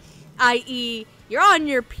 I.e., you're on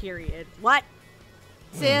your period. What?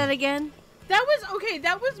 Say that again? That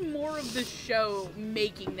was more of the show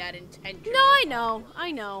making that intentional. No,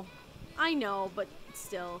 I know, but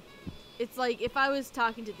still. It's like, if I was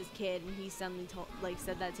talking to this kid and he suddenly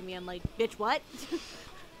said that to me, I'm like, bitch, what?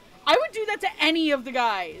 I would do that to any of the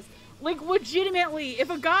guys. Like, legitimately,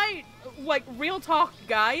 if a guy, like, real talk,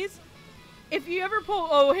 guys, if you ever pull,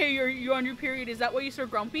 oh, hey, you're on your period, is that why you're so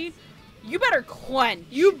grumpy? You better clench.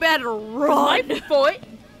 You better run. My foot,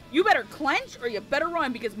 you better clench or you better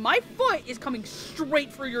run, because my foot is coming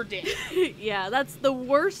straight for your dick. Yeah, that's the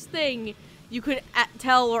worst thing you could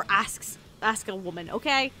tell or ask a woman,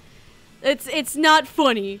 okay? It's not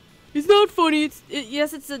funny. It's not funny.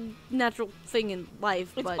 Yes, it's a natural thing in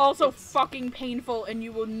life, but it's also fucking painful, and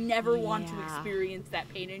you will never want to experience that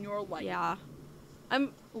pain in your life. Yeah.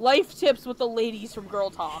 Life tips with the ladies from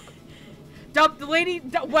Girl Talk.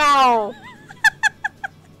 Wow.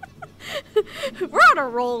 We're on a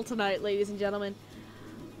roll tonight, ladies and gentlemen.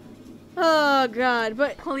 Oh, God,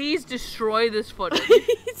 but... Please destroy this footage.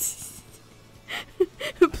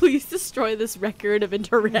 Please destroy this record of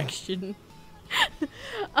interaction.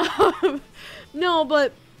 No,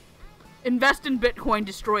 but... Invest in Bitcoin,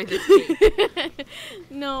 destroy this game.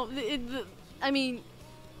 No, I mean...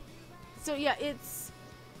 So, yeah,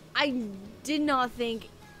 I did not think,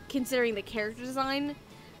 considering the character design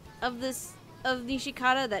of this of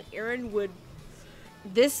Nishikata that Eren would.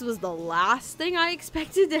 This was the last thing I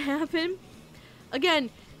expected to happen. Again,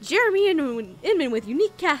 Jeremy Inman with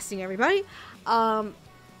unique casting, everybody.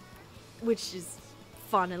 Which is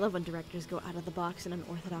fun. I love when directors go out of the box and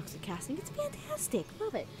unorthodox with casting. It's fantastic.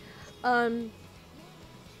 Love it. But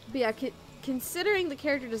yeah, considering the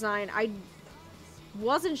character design, I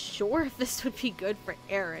wasn't sure if this would be good for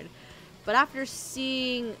Eren. But after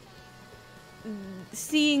seeing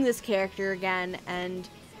this character again and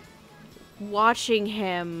watching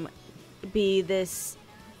him be this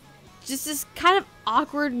kind of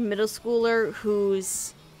awkward middle schooler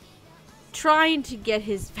who's trying to get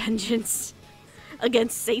his vengeance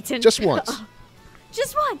against Satan. Just once.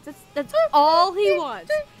 Just once. That's all he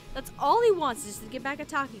wants. That's all he wants, is to get back at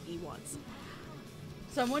Takagi once.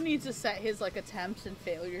 Someone needs to set his like attempts and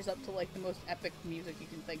failures up to like the most epic music you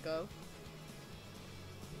can think of.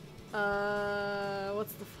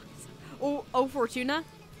 What's the fuck? Oh, Fortuna?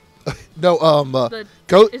 No,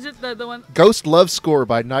 Is it the one? Ghost Love Score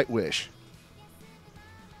by Nightwish.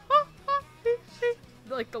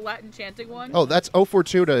 Like the Latin chanting one? Oh, that's O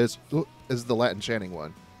Fortuna is the Latin chanting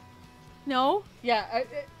one. No? Yeah.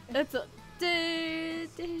 That's a...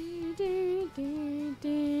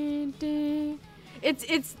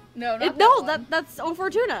 It's No, not no, that one. that's O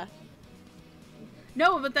Fortuna.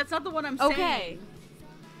 No, but that's not the one I'm Okay. saying.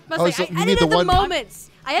 But Oh, like, so I you mean edited the the one- moments.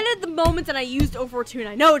 I edited the moments and I used O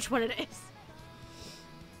Fortuna. I know which one it is.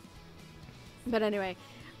 But anyway,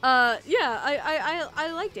 yeah,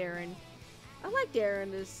 I liked Eren. I liked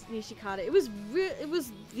Eren as Nishikata. It was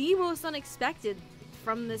the most unexpected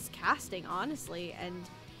from this casting, honestly, and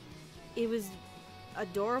it was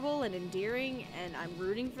adorable and endearing, and I'm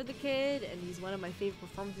rooting for the kid, and he's one of my favorite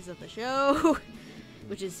performances of the show,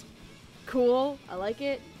 which is cool. I like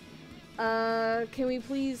it. Can we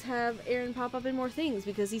please have Eren pop up in more things,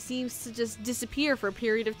 because he seems to just disappear for a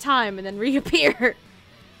period of time and then reappear.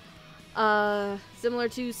 Similar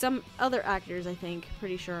to some other actors, I think.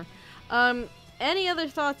 Pretty sure. Any other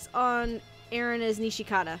thoughts on Eren as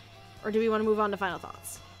Nishikata? Or do we want to move on to final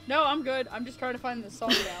thoughts? No, I'm good. I'm just trying to find the song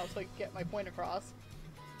now so I can get my point across.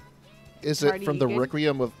 Is Cardi, it from you the good?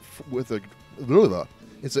 Requiem with a?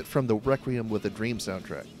 Is it from the Requiem with a Dream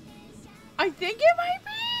soundtrack? I think it might be.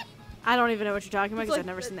 I don't even know what you're talking about It's because like I've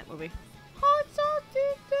never the- seen that movie. Hot sauce,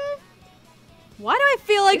 Why do I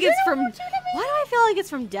feel like Is it's it from? Opportunity? Why do I feel like it's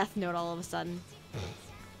from Death Note all of a sudden?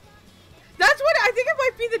 That's what I think it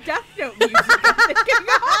might be, the Death Note music.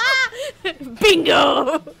 I'm thinking of.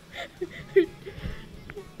 Bingo!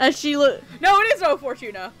 As she look, No, it is O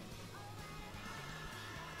Fortuna.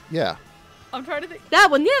 Yeah. I'm trying to think. that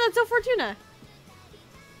one, yeah, that's O Fortuna.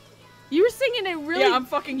 You were singing it really. Yeah, I'm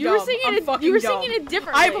fucking you dumb. were singing I'm it. fucking You were dumb. singing it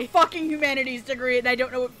differently. I have a fucking humanities degree and I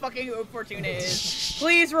don't know what fucking O Fortuna is.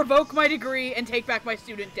 Please revoke my degree and take back my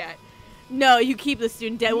student debt. No, you keep the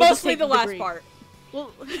student debt. We'll just Mostly take the last degree. part.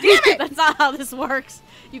 Well, Damn it! that's not how this works.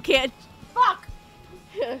 You can't. Fuck!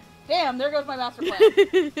 Damn, there goes my master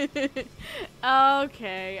plan.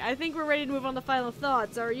 Okay, I think we're ready to move on to final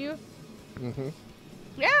thoughts. Are you? Mm-hmm.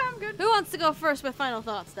 Yeah, I'm good. Who wants to go first with final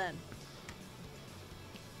thoughts then?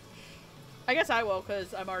 I guess I will,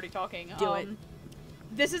 because I'm already talking. Do it.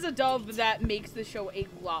 This is a dub that makes the show a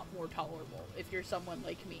lot more tolerable, if you're someone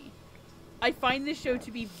like me. I find this show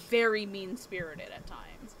to be very mean-spirited at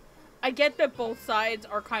times. I get that both sides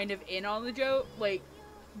are kind of in on the joke, like,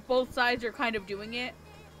 both sides are kind of doing it,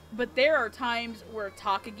 but there are times where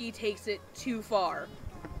Takagi takes it too far.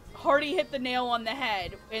 Hardy hit the nail on the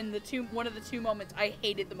head in one of the two moments I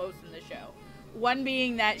hated the most in the show. One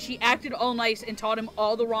being that she acted all nice and taught him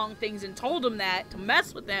all the wrong things and told him that to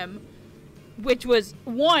mess with him, which was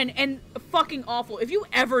one, and fucking awful. If you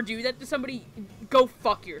ever do that to somebody, go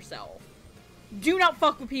fuck yourself. Do not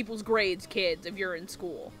fuck with people's grades, kids, if you're in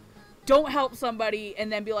school. Don't help somebody and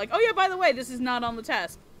then be like, oh yeah, by the way, this is not on the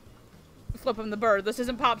test. Flip him the bird. This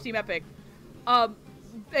isn't Pop Team Epic.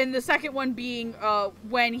 And the second one being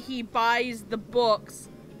when he buys the books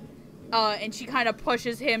and she kind of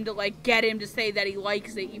pushes him to like get him to say that he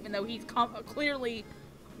likes it, even though he's clearly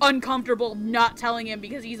uncomfortable not telling him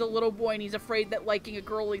because he's a little boy and he's afraid that liking a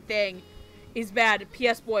girly thing is bad.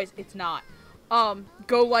 P.S. boys, it's not.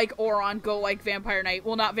 Go like Oron, go like Vampire Knight.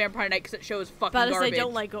 Well, not Vampire Knight because that show is fucking About to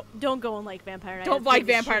garbage. say, don't go and like Vampire Knight. Don't It's like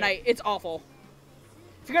big as Vampire shit. Knight. It's awful.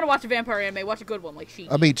 If you're gonna watch a vampire anime, watch a good one like She.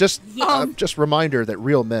 I mean, just Yeah. just reminder that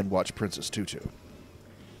real men watch Princess Tutu.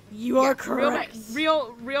 You are correct.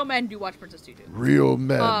 Real men do watch Princess Tutu. Real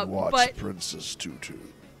men watch but- Princess Tutu.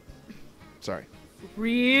 Sorry.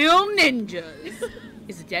 Real ninjas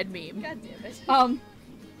is a dead meme. God damn it.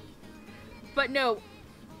 But no,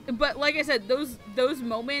 but like I said, those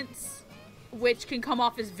moments which can come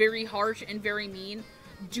off as very harsh and very mean,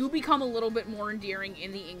 do become a little bit more endearing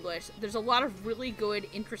in the English. There's a lot of really good,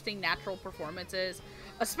 interesting, natural performances,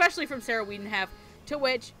 especially from Sarah Wiedenheft, to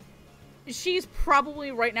which she's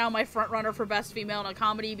probably right now my front runner for Best Female in a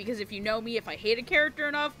Comedy, because if you know me, if I hate a character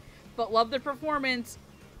enough but love the performance,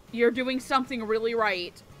 you're doing something really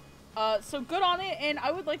right. So good on it, and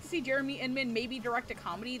I would like to see Jeremy Inman maybe direct a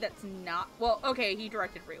comedy that's not... Well, okay, he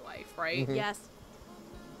directed Real Life, right? Mhm. Yes.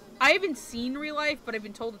 I haven't seen Real Life, but I've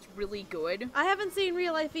been told it's really good. I haven't seen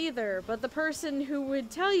Real Life either, but the person who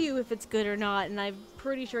would tell you if it's good or not, and I'm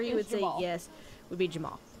pretty sure he Is would Jamal. say yes, would be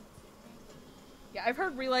Jamal. Yeah, I've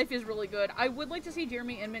heard Real Life is really good. I would like to see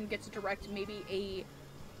Jeremy Inman get to direct maybe a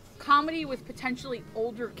comedy with potentially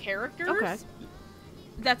older characters. Okay.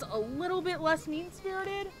 That's a little bit less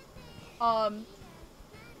mean-spirited. But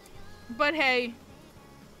hey,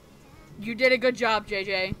 you did a good job,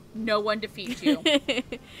 JJ. No one defeats you.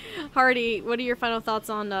 Hardy, what are your final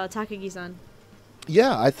thoughts on Takagi-san?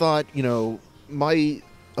 Yeah, I thought, my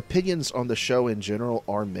opinions on the show in general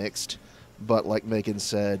are mixed, but like Megan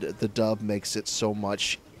said, the dub makes it so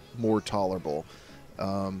much more tolerable.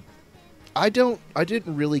 I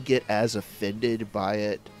didn't really get as offended by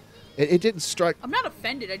it. It didn't strike. I'm not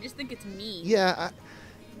offended. I just think it's mean. Yeah,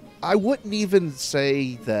 I wouldn't even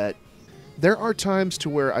say that. There are times to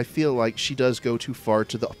where I feel like she does go too far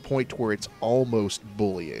to the point where it's almost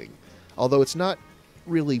bullying. Although it's not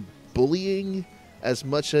really bullying as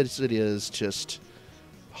much as it is just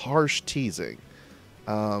harsh teasing.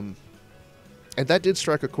 And that did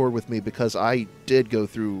strike a chord with me because I did go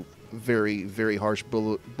through very, very harsh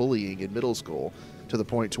bullying in middle school to the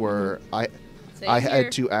point to where I Same here.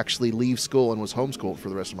 had to actually leave school and was homeschooled for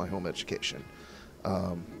the rest of my home education.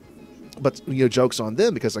 But, jokes on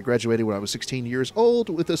them because I graduated when I was 16 years old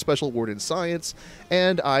with a special award in science,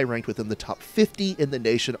 and I ranked within the top 50 in the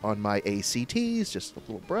nation on my ACTs. Just a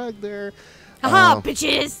little brag there. Haha,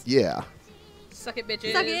 bitches! Yeah. Suck it,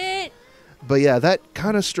 bitches. Suck it! But yeah, that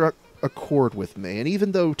kind of struck a chord with me. And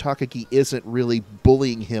even though Takagi isn't really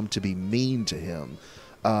bullying him to be mean to him,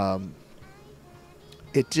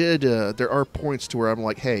 it did, there are points to where I'm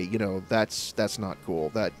like, hey, that's not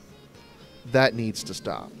cool. That needs to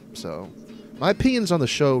stop. So, my opinions on the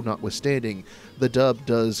show notwithstanding, the dub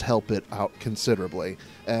does help it out considerably.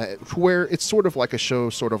 Where it's sort of like a show,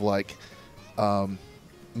 sort of like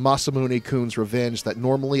Masamune Kun's Revenge, that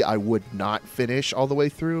normally I would not finish all the way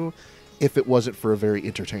through if it wasn't for a very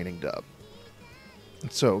entertaining dub.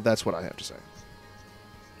 So, that's what I have to say.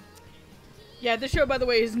 Yeah, this show, by the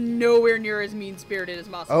way, is nowhere near as mean-spirited as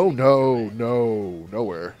Masamune. Oh, Kun's Revenge. no,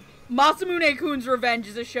 nowhere. Masamune Kun's Revenge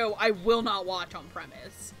is a show I will not watch on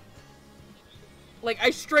premise. Like,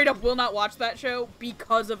 I straight up will not watch that show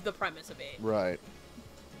because of the premise of it. Right.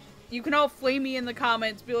 You can all flame me in the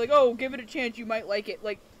comments, be like, oh, give it a chance, you might like it.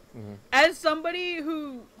 Like, as somebody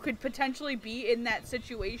who could potentially be in that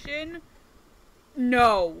situation,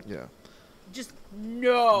 no. Yeah. Just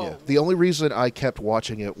no. Yeah. The only reason I kept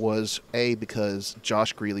watching it was A, because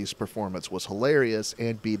Josh Greeley's performance was hilarious,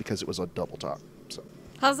 and B, because it was a double talk. So.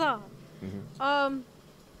 Huzzah!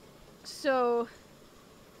 So,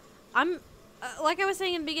 I'm, like I was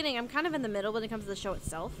saying in the beginning, I'm kind of in the middle when it comes to the show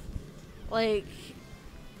itself. Like,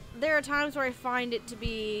 there are times where I find it to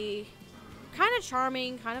be kind of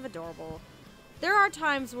charming, kind of adorable. There are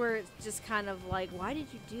times where it's just kind of like, why did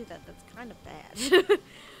you do that? That's kind of bad.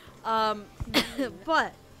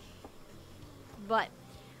 But,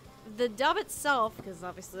 the dub itself, because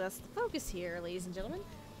obviously that's the focus here, ladies and gentlemen,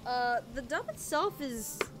 the dub itself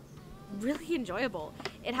is really enjoyable.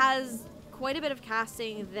 It has quite a bit of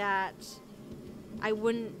casting that I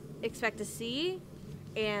wouldn't expect to see,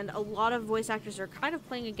 and a lot of voice actors are kind of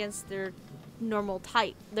playing against their normal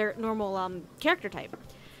type, their normal character type.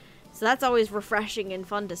 So that's always refreshing and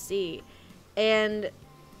fun to see. And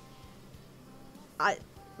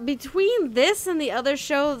between this and the other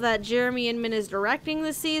show that Jeremy Inman is directing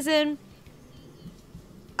this season,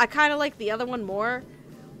 I kind of like the other one more.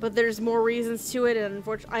 But there's more reasons to it, and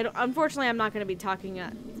unfortunately, I'm not going to be talking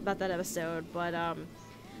about that episode. But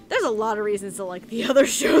there's a lot of reasons to like the other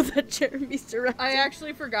show that Jeremy's directing. I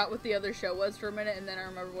actually forgot what the other show was for a minute, and then I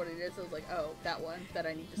remember what it is. I was like, oh, that one that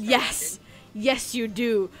I need to start Yes, watching. yes, you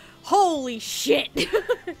do. Holy shit!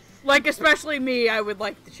 Like, especially me, I would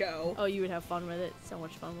like the show. Oh, you would have fun with it. So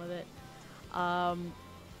much fun with it.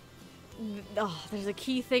 There's a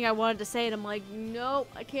key thing I wanted to say, and I'm like, nope,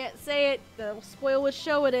 I can't say it. That'll spoil what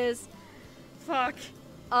show it is. Fuck.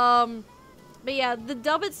 But yeah, the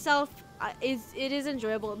dub itself is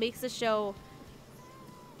enjoyable. It makes the show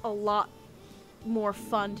a lot more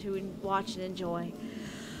fun to watch and enjoy.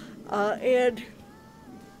 And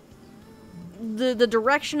the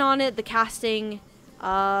direction on it, the casting,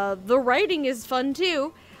 the writing is fun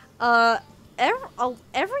too.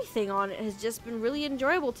 Everything on it has just been really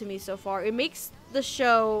enjoyable to me so far. It makes the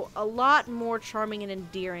show a lot more charming and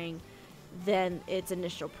endearing than its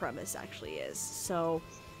initial premise actually is. So,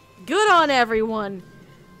 good on everyone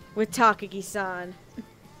with Takagi-san.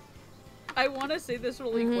 I want to say this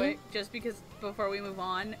really quick, just because before we move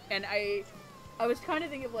on, and I was kind of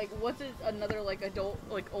thinking of, like, what's another, like, adult,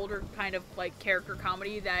 like, older kind of, like, character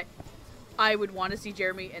comedy that I would want to see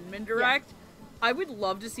Jeremy Inman direct. Yeah. I would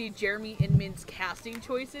love to see Jeremy Inman's casting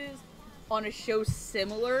choices on a show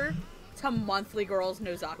similar to Monthly Girls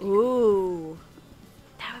Nozaki-kun. Ooh.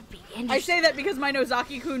 That would be interesting. I say that because my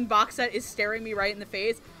Nozaki-kun box set is staring me right in the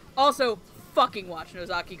face. Also, fucking watch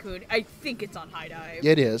Nozaki-kun. I think it's on High Dive.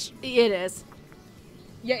 It is. It is.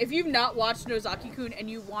 Yeah, if you've not watched Nozaki-kun and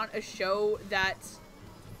you want a show that's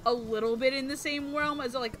a little bit in the same realm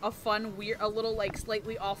as, like, a fun, weird, a little, like,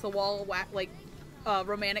 slightly off-the-wall, like,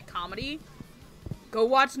 romantic comedy, go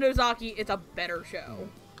watch Nozaki. It's a better show.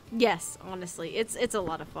 Yes, honestly. It's a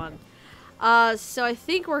lot of fun. So I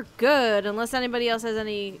think we're good, unless anybody else has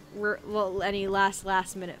any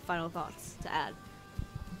last minute final thoughts to add.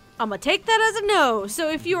 I'm gonna take that as a no.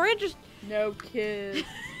 So if you are interested, no kiss.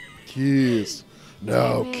 Kiss.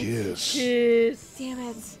 No kiss. Kiss. Damn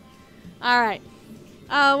it. All right.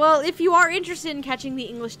 Well, if you are interested in catching the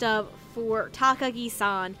English dub for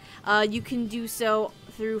Takagi-san, you can do so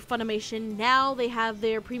through Funimation. Now they have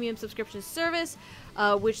their premium subscription service,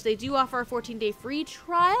 which they do offer a 14-day free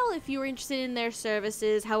trial if you're interested in their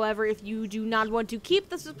services. However, if you do not want to keep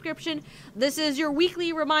the subscription, this is your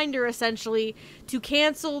weekly reminder, essentially, to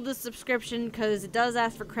cancel the subscription, because it does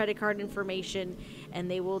ask for credit card information,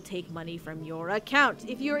 and they will take money from your account.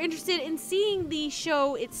 If you're interested in seeing the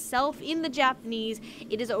show itself in the Japanese,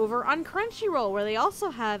 it is over on Crunchyroll, where they also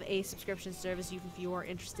have a subscription service if you are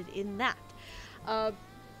interested in that.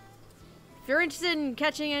 If you're interested in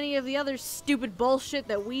catching any of the other stupid bullshit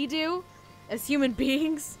that we do as human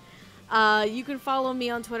beings, you can follow me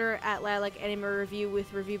on Twitter at LilacanimReview,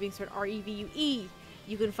 with review being spelled REVUE.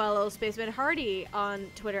 You can follow Spaceman Hardy on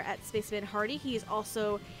Twitter at Spaceman Hardy. He is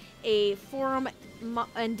also a forum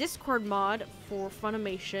and Discord mod for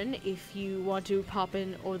Funimation if you want to pop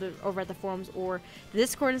in over at the forums or the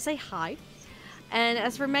Discord and say hi. And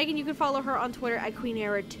as for Megan, you can follow her on Twitter at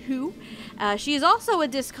QueenEra2. She is also a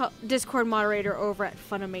Discord moderator over at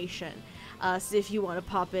Funimation. So if you want to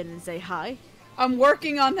pop in and say hi. I'm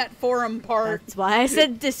working on that forum part. That's why I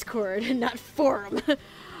said Discord and not forum.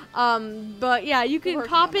 But yeah, you can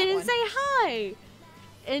pop in and say hi.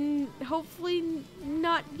 And hopefully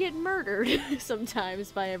not get murdered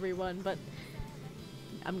sometimes by everyone. But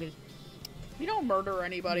I'm gonna... You don't murder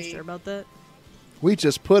anybody. Are you sure about that? We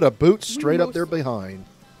just put a boot straight up their behind.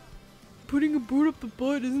 Putting a boot up the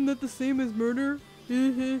butt, isn't that the same as murder?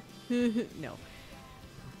 No.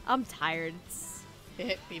 I'm tired.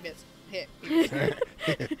 Hit Beavis. Hit Beavis.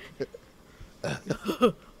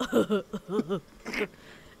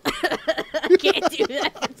 I can't do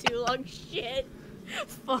that for too long. Shit.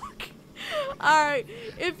 Fuck. Alright,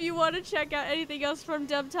 if you want to check out anything else from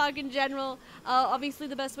Dub Talk in general, obviously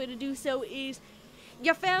the best way to do so is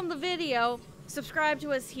you found the video. Subscribe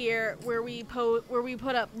to us here, where we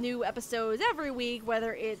put up new episodes every week,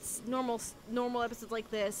 whether it's normal episodes like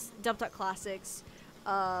this, Dub Talk Classics.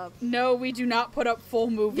 No, we do not put up full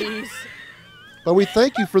movies. But we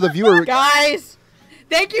thank you for the viewer. Guys,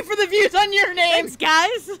 thank you for the views on your name. Thanks,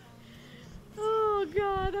 guys. Oh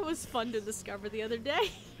god, that was fun to discover the other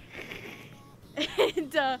day.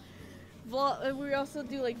 And we also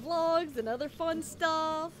do like vlogs and other fun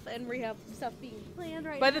stuff, and we have stuff being planned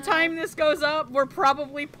right now. By the time this goes up, we're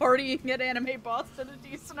probably partying at Anime Boston, a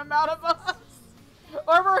decent amount of us.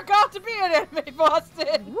 Or we're about to be at Anime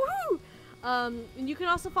Boston. Woohoo! And you can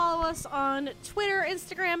also follow us on Twitter,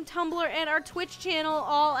 Instagram, Tumblr, and our Twitch channel,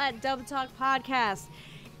 all at Dub Talk Podcast.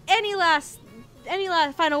 Any last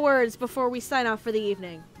final words before we sign off for the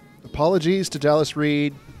evening? Apologies to Dallas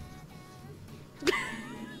Reed.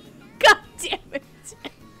 God damn it.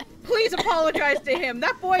 Please apologize to him.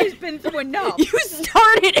 That boy's been through enough. You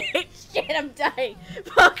started it. Shit, I'm dying.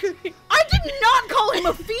 Fuck me. I did not call him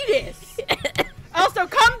a fetus. Also,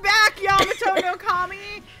 come back, Yamato no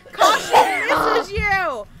Kami. Caution misses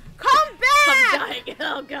you. Come back. I'm dying.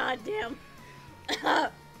 Oh, god damn. Come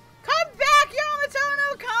back, Yamato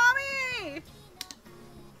no Kami.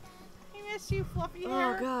 I miss you, fluffy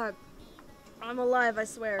hair. Oh, god. I'm alive, I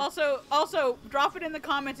swear. Also, drop it in the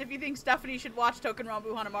comments if you think Stephanie should watch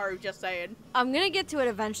Tokenrambu Hanamaru, just saying. I'm gonna get to it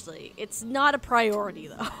eventually. It's not a priority,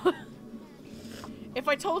 though. If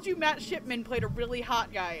I told you Matt Shipman played a really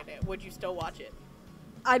hot guy in it, would you still watch it?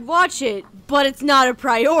 I'd watch it, but it's not a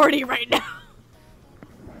priority right now.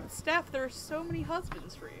 Steph, there are so many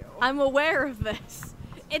husbands for you. I'm aware of this.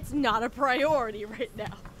 It's not a priority right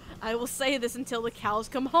now. I will say this until the cows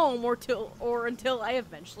come home, or until I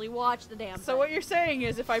eventually watch the damn So thing. what you're saying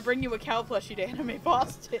is, if I bring you a cow plushie to Anime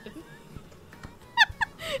Boston,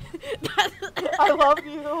 I love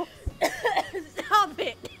you, Stop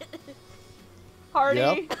it. Hardy.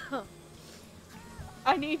 Yep.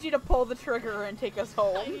 I need you to pull the trigger and take us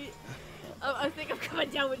home. I think I'm coming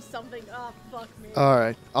down with something. Oh, fuck me. All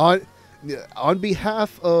right. On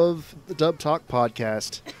behalf of the Dub Talk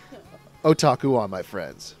podcast, Otaku on, my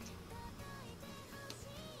friends.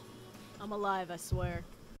 I'm alive, I swear.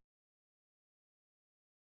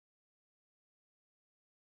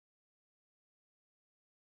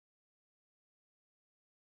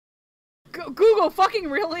 Google, fucking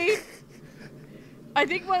really? I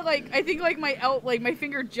think my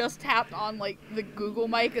finger just tapped on like the Google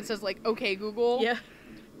mic. It says like, "Okay, Google." Yeah.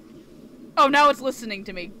 Oh, now it's listening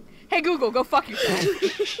to me. Hey, Google, go fuck yourself.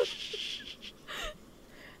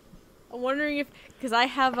 I'm wondering if, cause I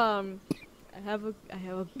have a.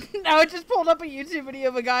 Now it just pulled up a YouTube video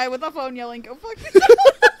of a guy with a phone yelling, "Go fuck yourself."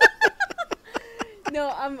 No,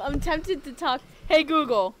 I'm tempted to talk. Hey,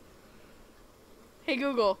 Google. Hey,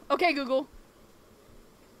 Google. Okay, Google.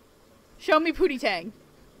 Show me Pootie Tang.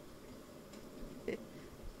 Hey,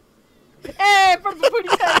 from the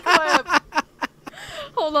Pootie Tang clip.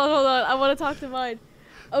 Hold on. I want to talk to mine.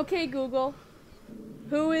 Okay, Google.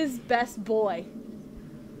 Who is best boy?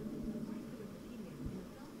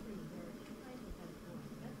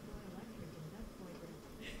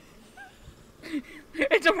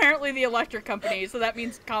 It's apparently the electric company, so that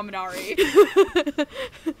means Kaminari.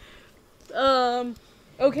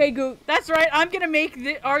 Okay, Google. That's right, I'm gonna make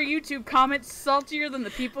our YouTube comments saltier than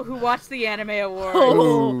the people who watch the Anime Awards.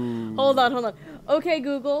 Oh, hold on. Okay,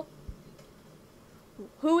 Google.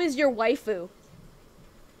 Who is your waifu?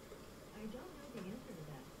 I don't know the answer to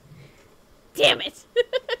that. Damn it!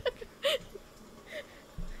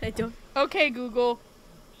 I don't. Okay, Google.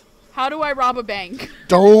 How do I rob a bank?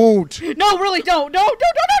 Don't. No, really, don't. No.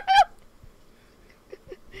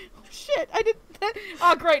 Shit, I did.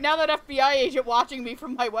 Oh, great. Now that FBI agent watching me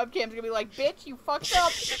from my webcam's gonna be like, "Bitch, you fucked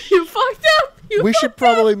up." You fucked up. We should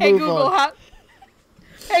probably Hey, move Google. on.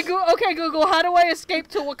 Okay, Google. How do I escape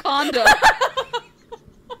to Wakanda?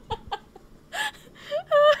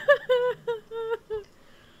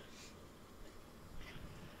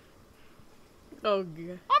 Oh,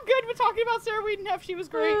 God. I'm good with talking about Sarah Wiedenheft. She was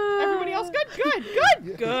great. Everybody else, good.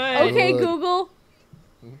 Okay, Good. Google.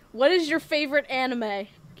 What is your favorite anime?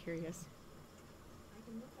 Curious. I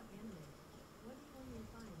can look up anime. What do you want me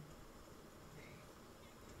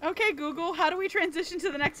to find? Okay, Google. How do we transition to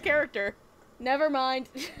the next character? Never mind.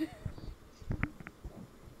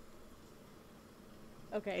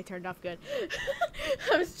 Okay, I turned off good.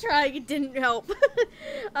 I was trying, it didn't help.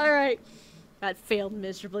 Alright. That failed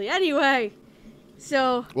miserably. Anyway.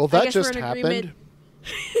 So, Well, I that guess just we're in happened. agreement.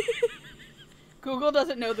 Google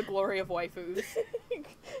doesn't know the glory of waifus.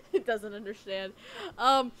 It doesn't understand.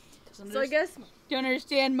 So I guess Don't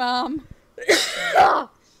understand, Mom. I'm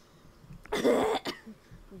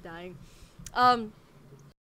dying.